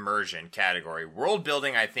immersion category. World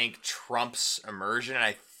building, I think, trumps immersion, and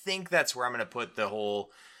I think that's where I'm going to put the whole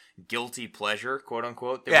guilty pleasure, quote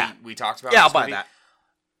unquote, that we talked about. Yeah, I'll buy that.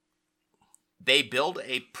 They build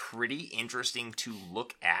a pretty interesting to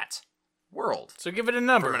look at world. So give it a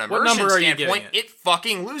number. From an what immersion number are you standpoint, giving it? it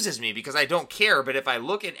fucking loses me because I don't care. But if I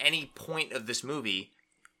look at any point of this movie,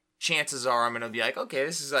 chances are I'm going to be like, okay,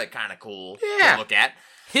 this is like kind of cool to look at.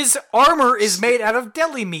 His armor is made out of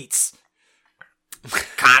deli meats.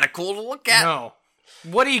 Kind of cool to look at. No.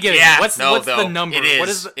 What are you giving? Yeah, what's the number? It is. What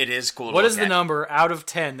is it is cool. What to is look the at. number out of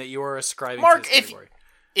 10 that you are ascribing Mark, to this category?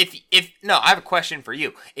 If no, I have a question for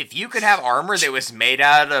you. If you could have armor that was made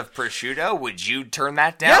out of prosciutto, would you turn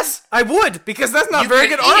that down? Yes, I would, because that's not You very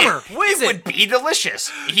could good eat armor. What is it? it? Would be delicious.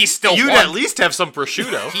 He still You'd won. at least have some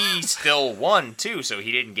prosciutto. He still won too, so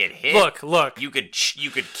he didn't get hit. Look. You could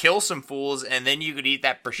kill some fools, and then you could eat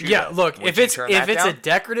that prosciutto. Yeah, look. Would If you it's turn that a down?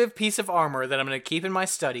 decorative piece of armor that I'm going to keep in my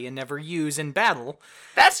study and never use in battle,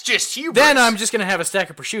 that's just hubris. then I'm just going to have a stack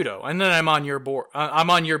of prosciutto, and then I'm on your board. I'm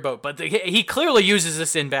on your boat. But he clearly uses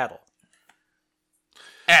this in battle.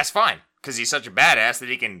 That's fine, because he's such a badass that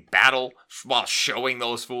he can battle while showing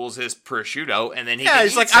those fools his prosciutto, and then he can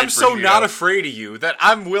he's eat like, said I'm so prosciutto. not afraid of you that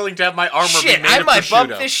I'm willing to have my armor be Shit, made I of might prosciutto.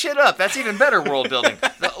 bump this shit up. That's even better world building.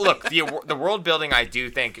 Look, the world building, I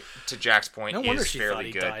do think, to Jack's point, No wonder is she thought fairly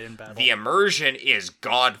he good. died in battle. The immersion is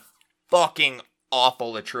god fucking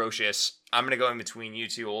awful atrocious. I'm gonna go in between you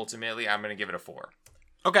two. Ultimately, I'm gonna give it a 4.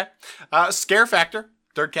 Okay. Scare factor,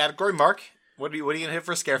 third category. Mark, what are you gonna hit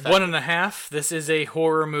for a scare factor? 1.5. This is a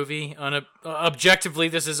horror movie. Objectively,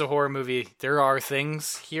 this is a horror movie. There are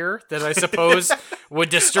things here that I suppose would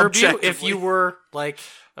disturb you if you were like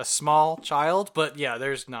a small child, but yeah,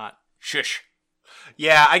 there's not. Shush.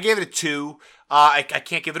 Yeah, I gave it a 2. I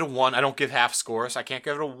can't give it a 1. I don't give half scores. I can't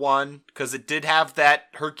give it a 1 because it did have that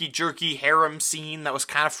herky-jerky harem scene that was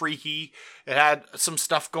kind of freaky. It had some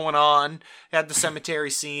stuff going on. It had the cemetery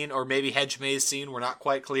scene, or maybe hedge maze scene. We're not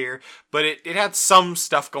quite clear. But it had some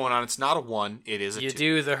stuff going on. It's not a 1. It is a 2. You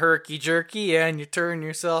do the herky-jerky and you turn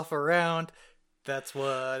yourself around. That's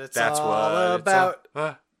what it's all about.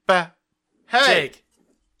 Hey! Jake.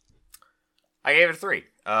 I gave it a 3.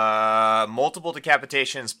 Multiple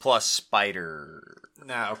decapitations plus spider.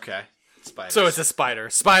 Nah, okay. Spiders. So it's a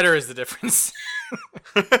spider. Spider is the difference.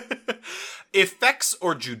 Effects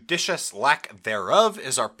or judicious lack thereof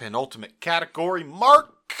is our penultimate category.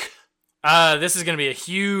 Mark! This is going to be a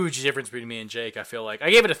huge difference between me and Jake, I feel like.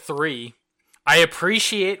 I gave it a 3. I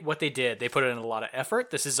appreciate what they did. They put in a lot of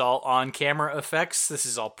effort. This is all on-camera effects. This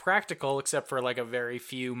is all practical, except for like a very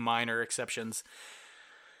few minor exceptions.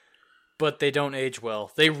 But they don't age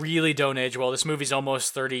well. They really don't age well. This movie's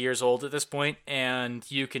almost 30 years old at this point, and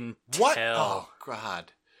you can tell. What? Oh,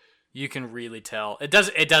 God. You can really tell. It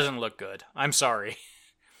doesn't look good. I'm sorry.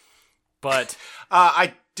 But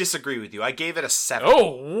I disagree with you. I gave it a 7.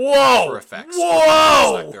 Oh, whoa! For effects.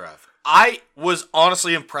 Whoa! I was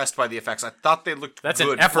honestly impressed by the effects. I thought they looked That's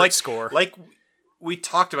good. An effort score. Like we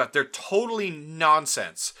talked about, they're totally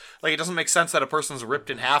nonsense. Like, it doesn't make sense that a person's ripped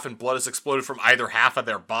in half and blood has exploded from either half of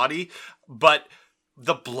their body. But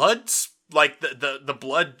the blood's, like, the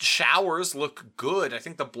blood showers look good. I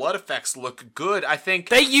think the blood effects look good. I think...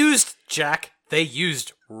 They used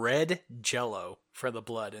red Jell-O for the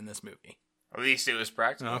blood in this movie. At least it was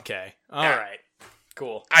practical. Okay. All right.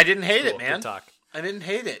 Cool. I didn't hate it, man. Good talk. I didn't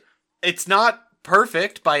hate it. It's not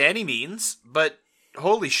perfect by any means, but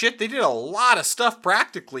holy shit, they did a lot of stuff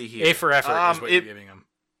practically here. A for effort is what you're giving them.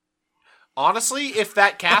 Honestly, if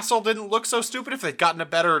that castle didn't look so stupid, if they'd gotten a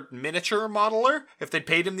better miniature modeler, if they'd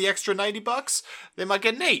paid him the extra $90, they might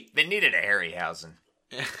get an 8. They needed a Harryhausen.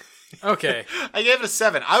 Okay. I gave it a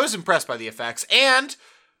 7. I was impressed by the effects and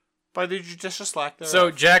by the judicious lack thereof. So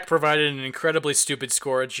Jack provided an incredibly stupid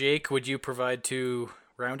score. Jake, would you provide to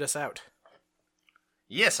round us out?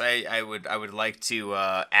 Yes, I would like to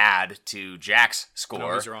add to Jack's score.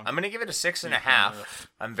 No, he's wrong. I'm going to give it a 6.5.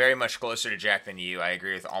 I'm very much closer to Jack than you. I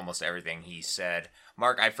agree with almost everything he said.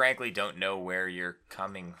 Mark, I frankly don't know where you're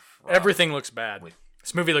coming from. Everything looks bad.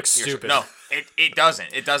 This movie looks stupid. No, it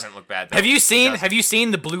doesn't. It doesn't look bad. Though. Have you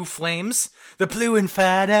seen the blue flames? The blue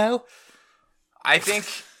inferno? I think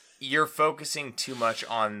you're focusing too much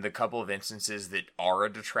on the couple of instances that are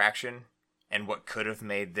a detraction and what could have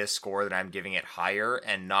made this score that I'm giving it higher,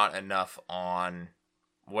 and not enough on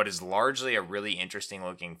what is largely a really interesting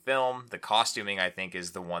looking film. The costuming, I think,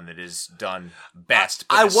 is the one that is done best.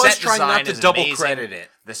 But I was trying not to double amazing. credit it.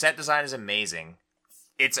 The set design is amazing.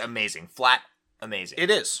 It's amazing. Flat amazing. It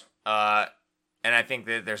is. And I think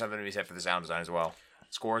that there's something to be said for the sound design as well.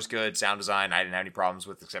 Score's good, sound design, I didn't have any problems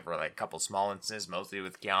with, except for like a couple small instances, mostly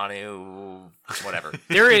with Keanu, whatever.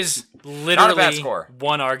 There is literally score.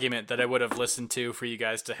 one argument that I would have listened to for you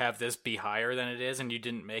guys to have this be higher than it is, and you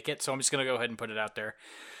didn't make it, so I'm just going to go ahead and put it out there.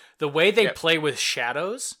 The way they play with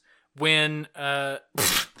shadows, when...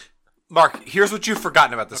 Mark, here's what you've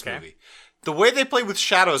forgotten about this movie. The way they play with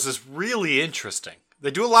shadows is really interesting.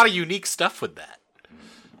 They do a lot of unique stuff with that.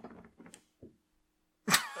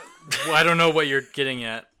 Well, I don't know what you're getting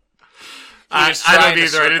at. I don't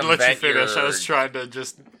either. I didn't let you finish. I was trying to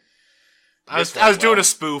just... I was doing a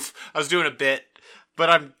spoof. I was doing a bit. But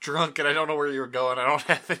I'm drunk and I don't know where you were going. I don't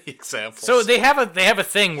have any examples. So they have a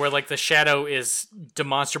thing where like the shadow is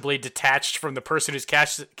demonstrably detached from the person who's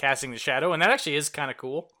casting the shadow, and that actually is kind of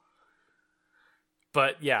cool.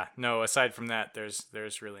 But yeah, no. Aside from that,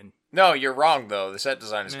 there's really no. You're wrong though. The set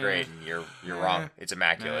design is great, and you're wrong. It's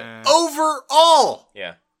immaculate. Overall,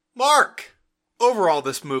 yeah. Mark, overall,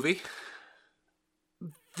 this movie.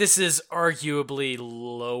 This is arguably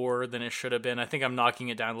lower than it should have been. I think I'm knocking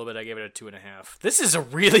it down a little bit. I gave it a 2.5. This is a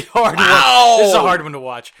really hard one. This is a hard one to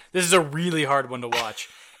watch. This is a really hard one to watch.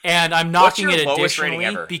 And I'm knocking it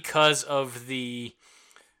additionally because of the...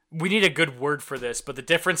 We need a good word for this, but the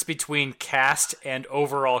difference between cast and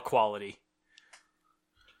overall quality.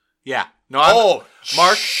 Yeah. No.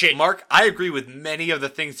 Mark, I agree with many of the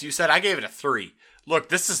things you said. I gave it a 3. Look,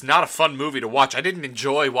 this is not a fun movie to watch. I didn't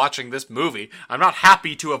enjoy watching this movie. I'm not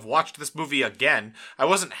happy to have watched this movie again. I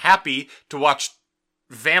wasn't happy to watch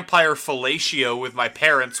Vampire Fellatio with my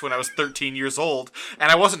parents when I was 13 years old.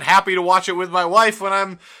 And I wasn't happy to watch it with my wife when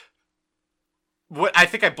I'm... I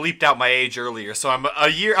think I bleeped out my age earlier, so I'm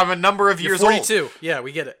a number of years 42. old. Yeah,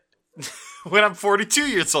 we get it. When I'm 42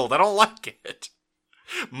 years old, I don't like it.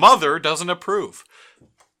 Mother doesn't approve.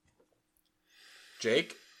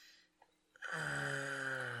 Jake?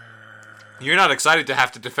 You're not excited to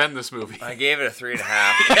have to defend this movie. I gave it a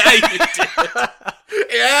 3.5.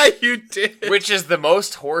 Yeah, you did. Which is the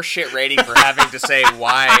most horseshit rating for having to say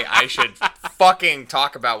why I should fucking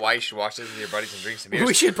talk about why you should watch this with your buddies and drink some beers.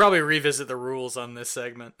 We should probably revisit the rules on this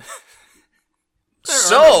segment.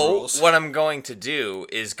 So, what I'm going to do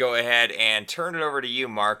is go ahead and turn it over to you,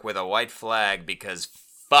 Mark, with a white flag, because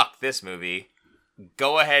fuck this movie.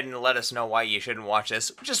 Go ahead and let us know why you shouldn't watch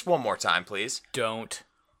this just one more time, please. Don't.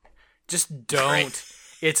 Just don't. Great.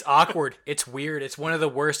 It's awkward. It's weird. It's one of the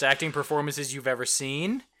worst acting performances you've ever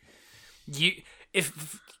seen.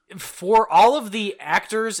 for all of the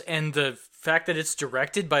actors and the fact that it's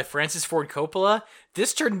directed by Francis Ford Coppola,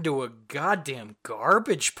 this turned into a goddamn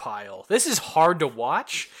garbage pile. This is hard to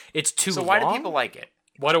watch. It's too long. So why do people like it?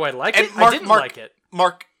 Why do I like And it? Mark, I didn't Mark, like it.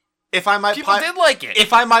 Mark, if I might People did like it.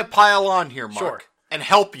 If I might pile on here, Mark, Sure. and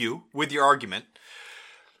help you with your argument.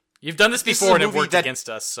 You've done this This is before a and it movie worked that- against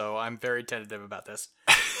us, so I'm very tentative about this.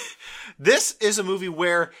 This is a movie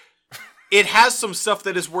where it has some stuff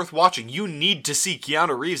that is worth watching. You need to see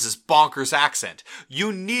Keanu Reeves' bonkers accent.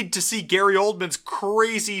 You need to see Gary Oldman's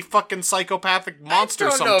crazy fucking psychopathic monster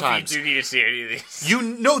sometimes. I don't know if you do need to see any of these.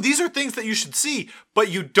 These are things that you should see, but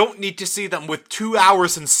you don't need to see them with 2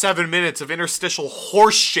 hours and 7 minutes of interstitial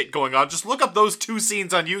horse shit going on. Just look up those 2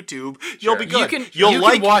 scenes on YouTube. You'll be good. You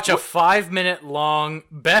can watch a 5-minute long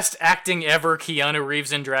best acting ever Keanu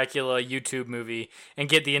Reeves in Dracula YouTube movie and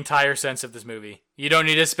get the entire sense of this movie. You don't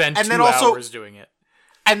need to spend 2 hours doing it.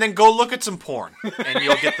 And then go look at some porn, and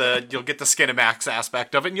you'll get the Skinamax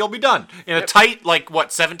aspect of it, and you'll be done in a tight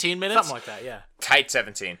 17 minutes, something like that. Yeah, tight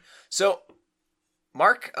 17. So,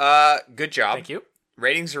 Mark, good job. Thank you.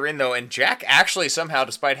 Ratings are in though, and Jack actually somehow,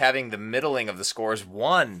 despite having the middling of the scores,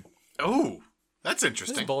 won. Oh, that's This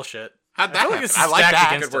interesting. is bullshit. How'd that I feel like happen? this is I like stacked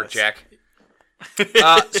that. against Good work, us. Jack.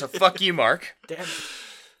 So fuck you, Mark. Damn it.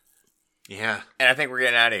 Yeah, And I think we're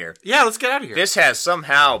getting out of here. yeah. Let's get out of here. This has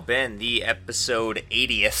somehow been the episode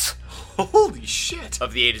 80th Holy shit!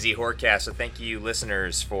 of the A to Z Horrorcast, so thank you,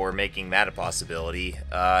 listeners, for making that a possibility.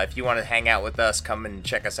 If you want to hang out with us, come and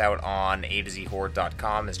check us out on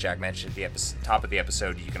atozhorror.com. As Jack mentioned at the top of the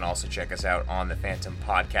episode, you can also check us out on the Phantom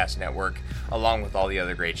Podcast Network, along with all the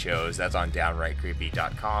other great shows. That's on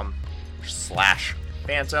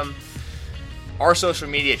downrightcreepy.com/Phantom. Our social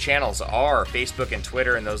media channels are Facebook and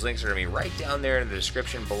Twitter, and those links are going to be right down there in the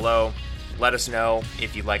description below. Let us know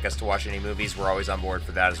if you'd like us to watch any movies. We're always on board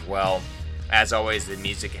for that as well. As always, the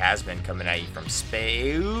music has been coming at you from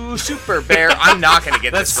Super Bear. I'm not going to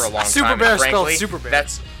get this for a long Super time. Bear and frankly, spelled Super Bear.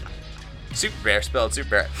 That's Super Bear spelled Super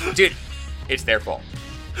Bear. Dude, it's their fault.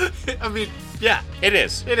 I mean, yeah, It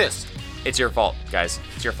is. it is. It's your fault, guys.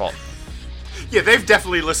 It's your fault. Yeah, they've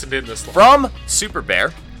definitely listened in this long. From Super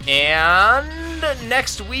Bear. And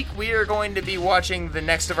next week, we are going to be watching the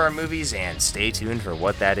next of our movies, and stay tuned for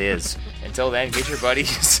what that is. Until then, get your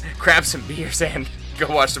buddies, grab some beers, and go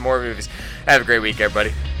watch some more movies. Have a great week,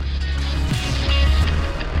 everybody.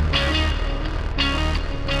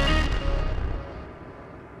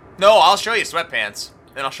 No, I'll show you sweatpants.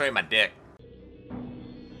 Then I'll show you my dick.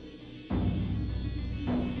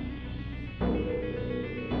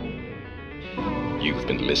 You've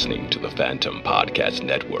been listening to the Phantom Podcast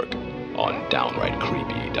Network on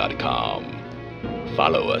DownrightCreepy.com.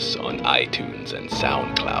 Follow us on iTunes and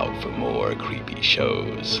SoundCloud for more creepy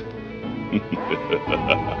shows.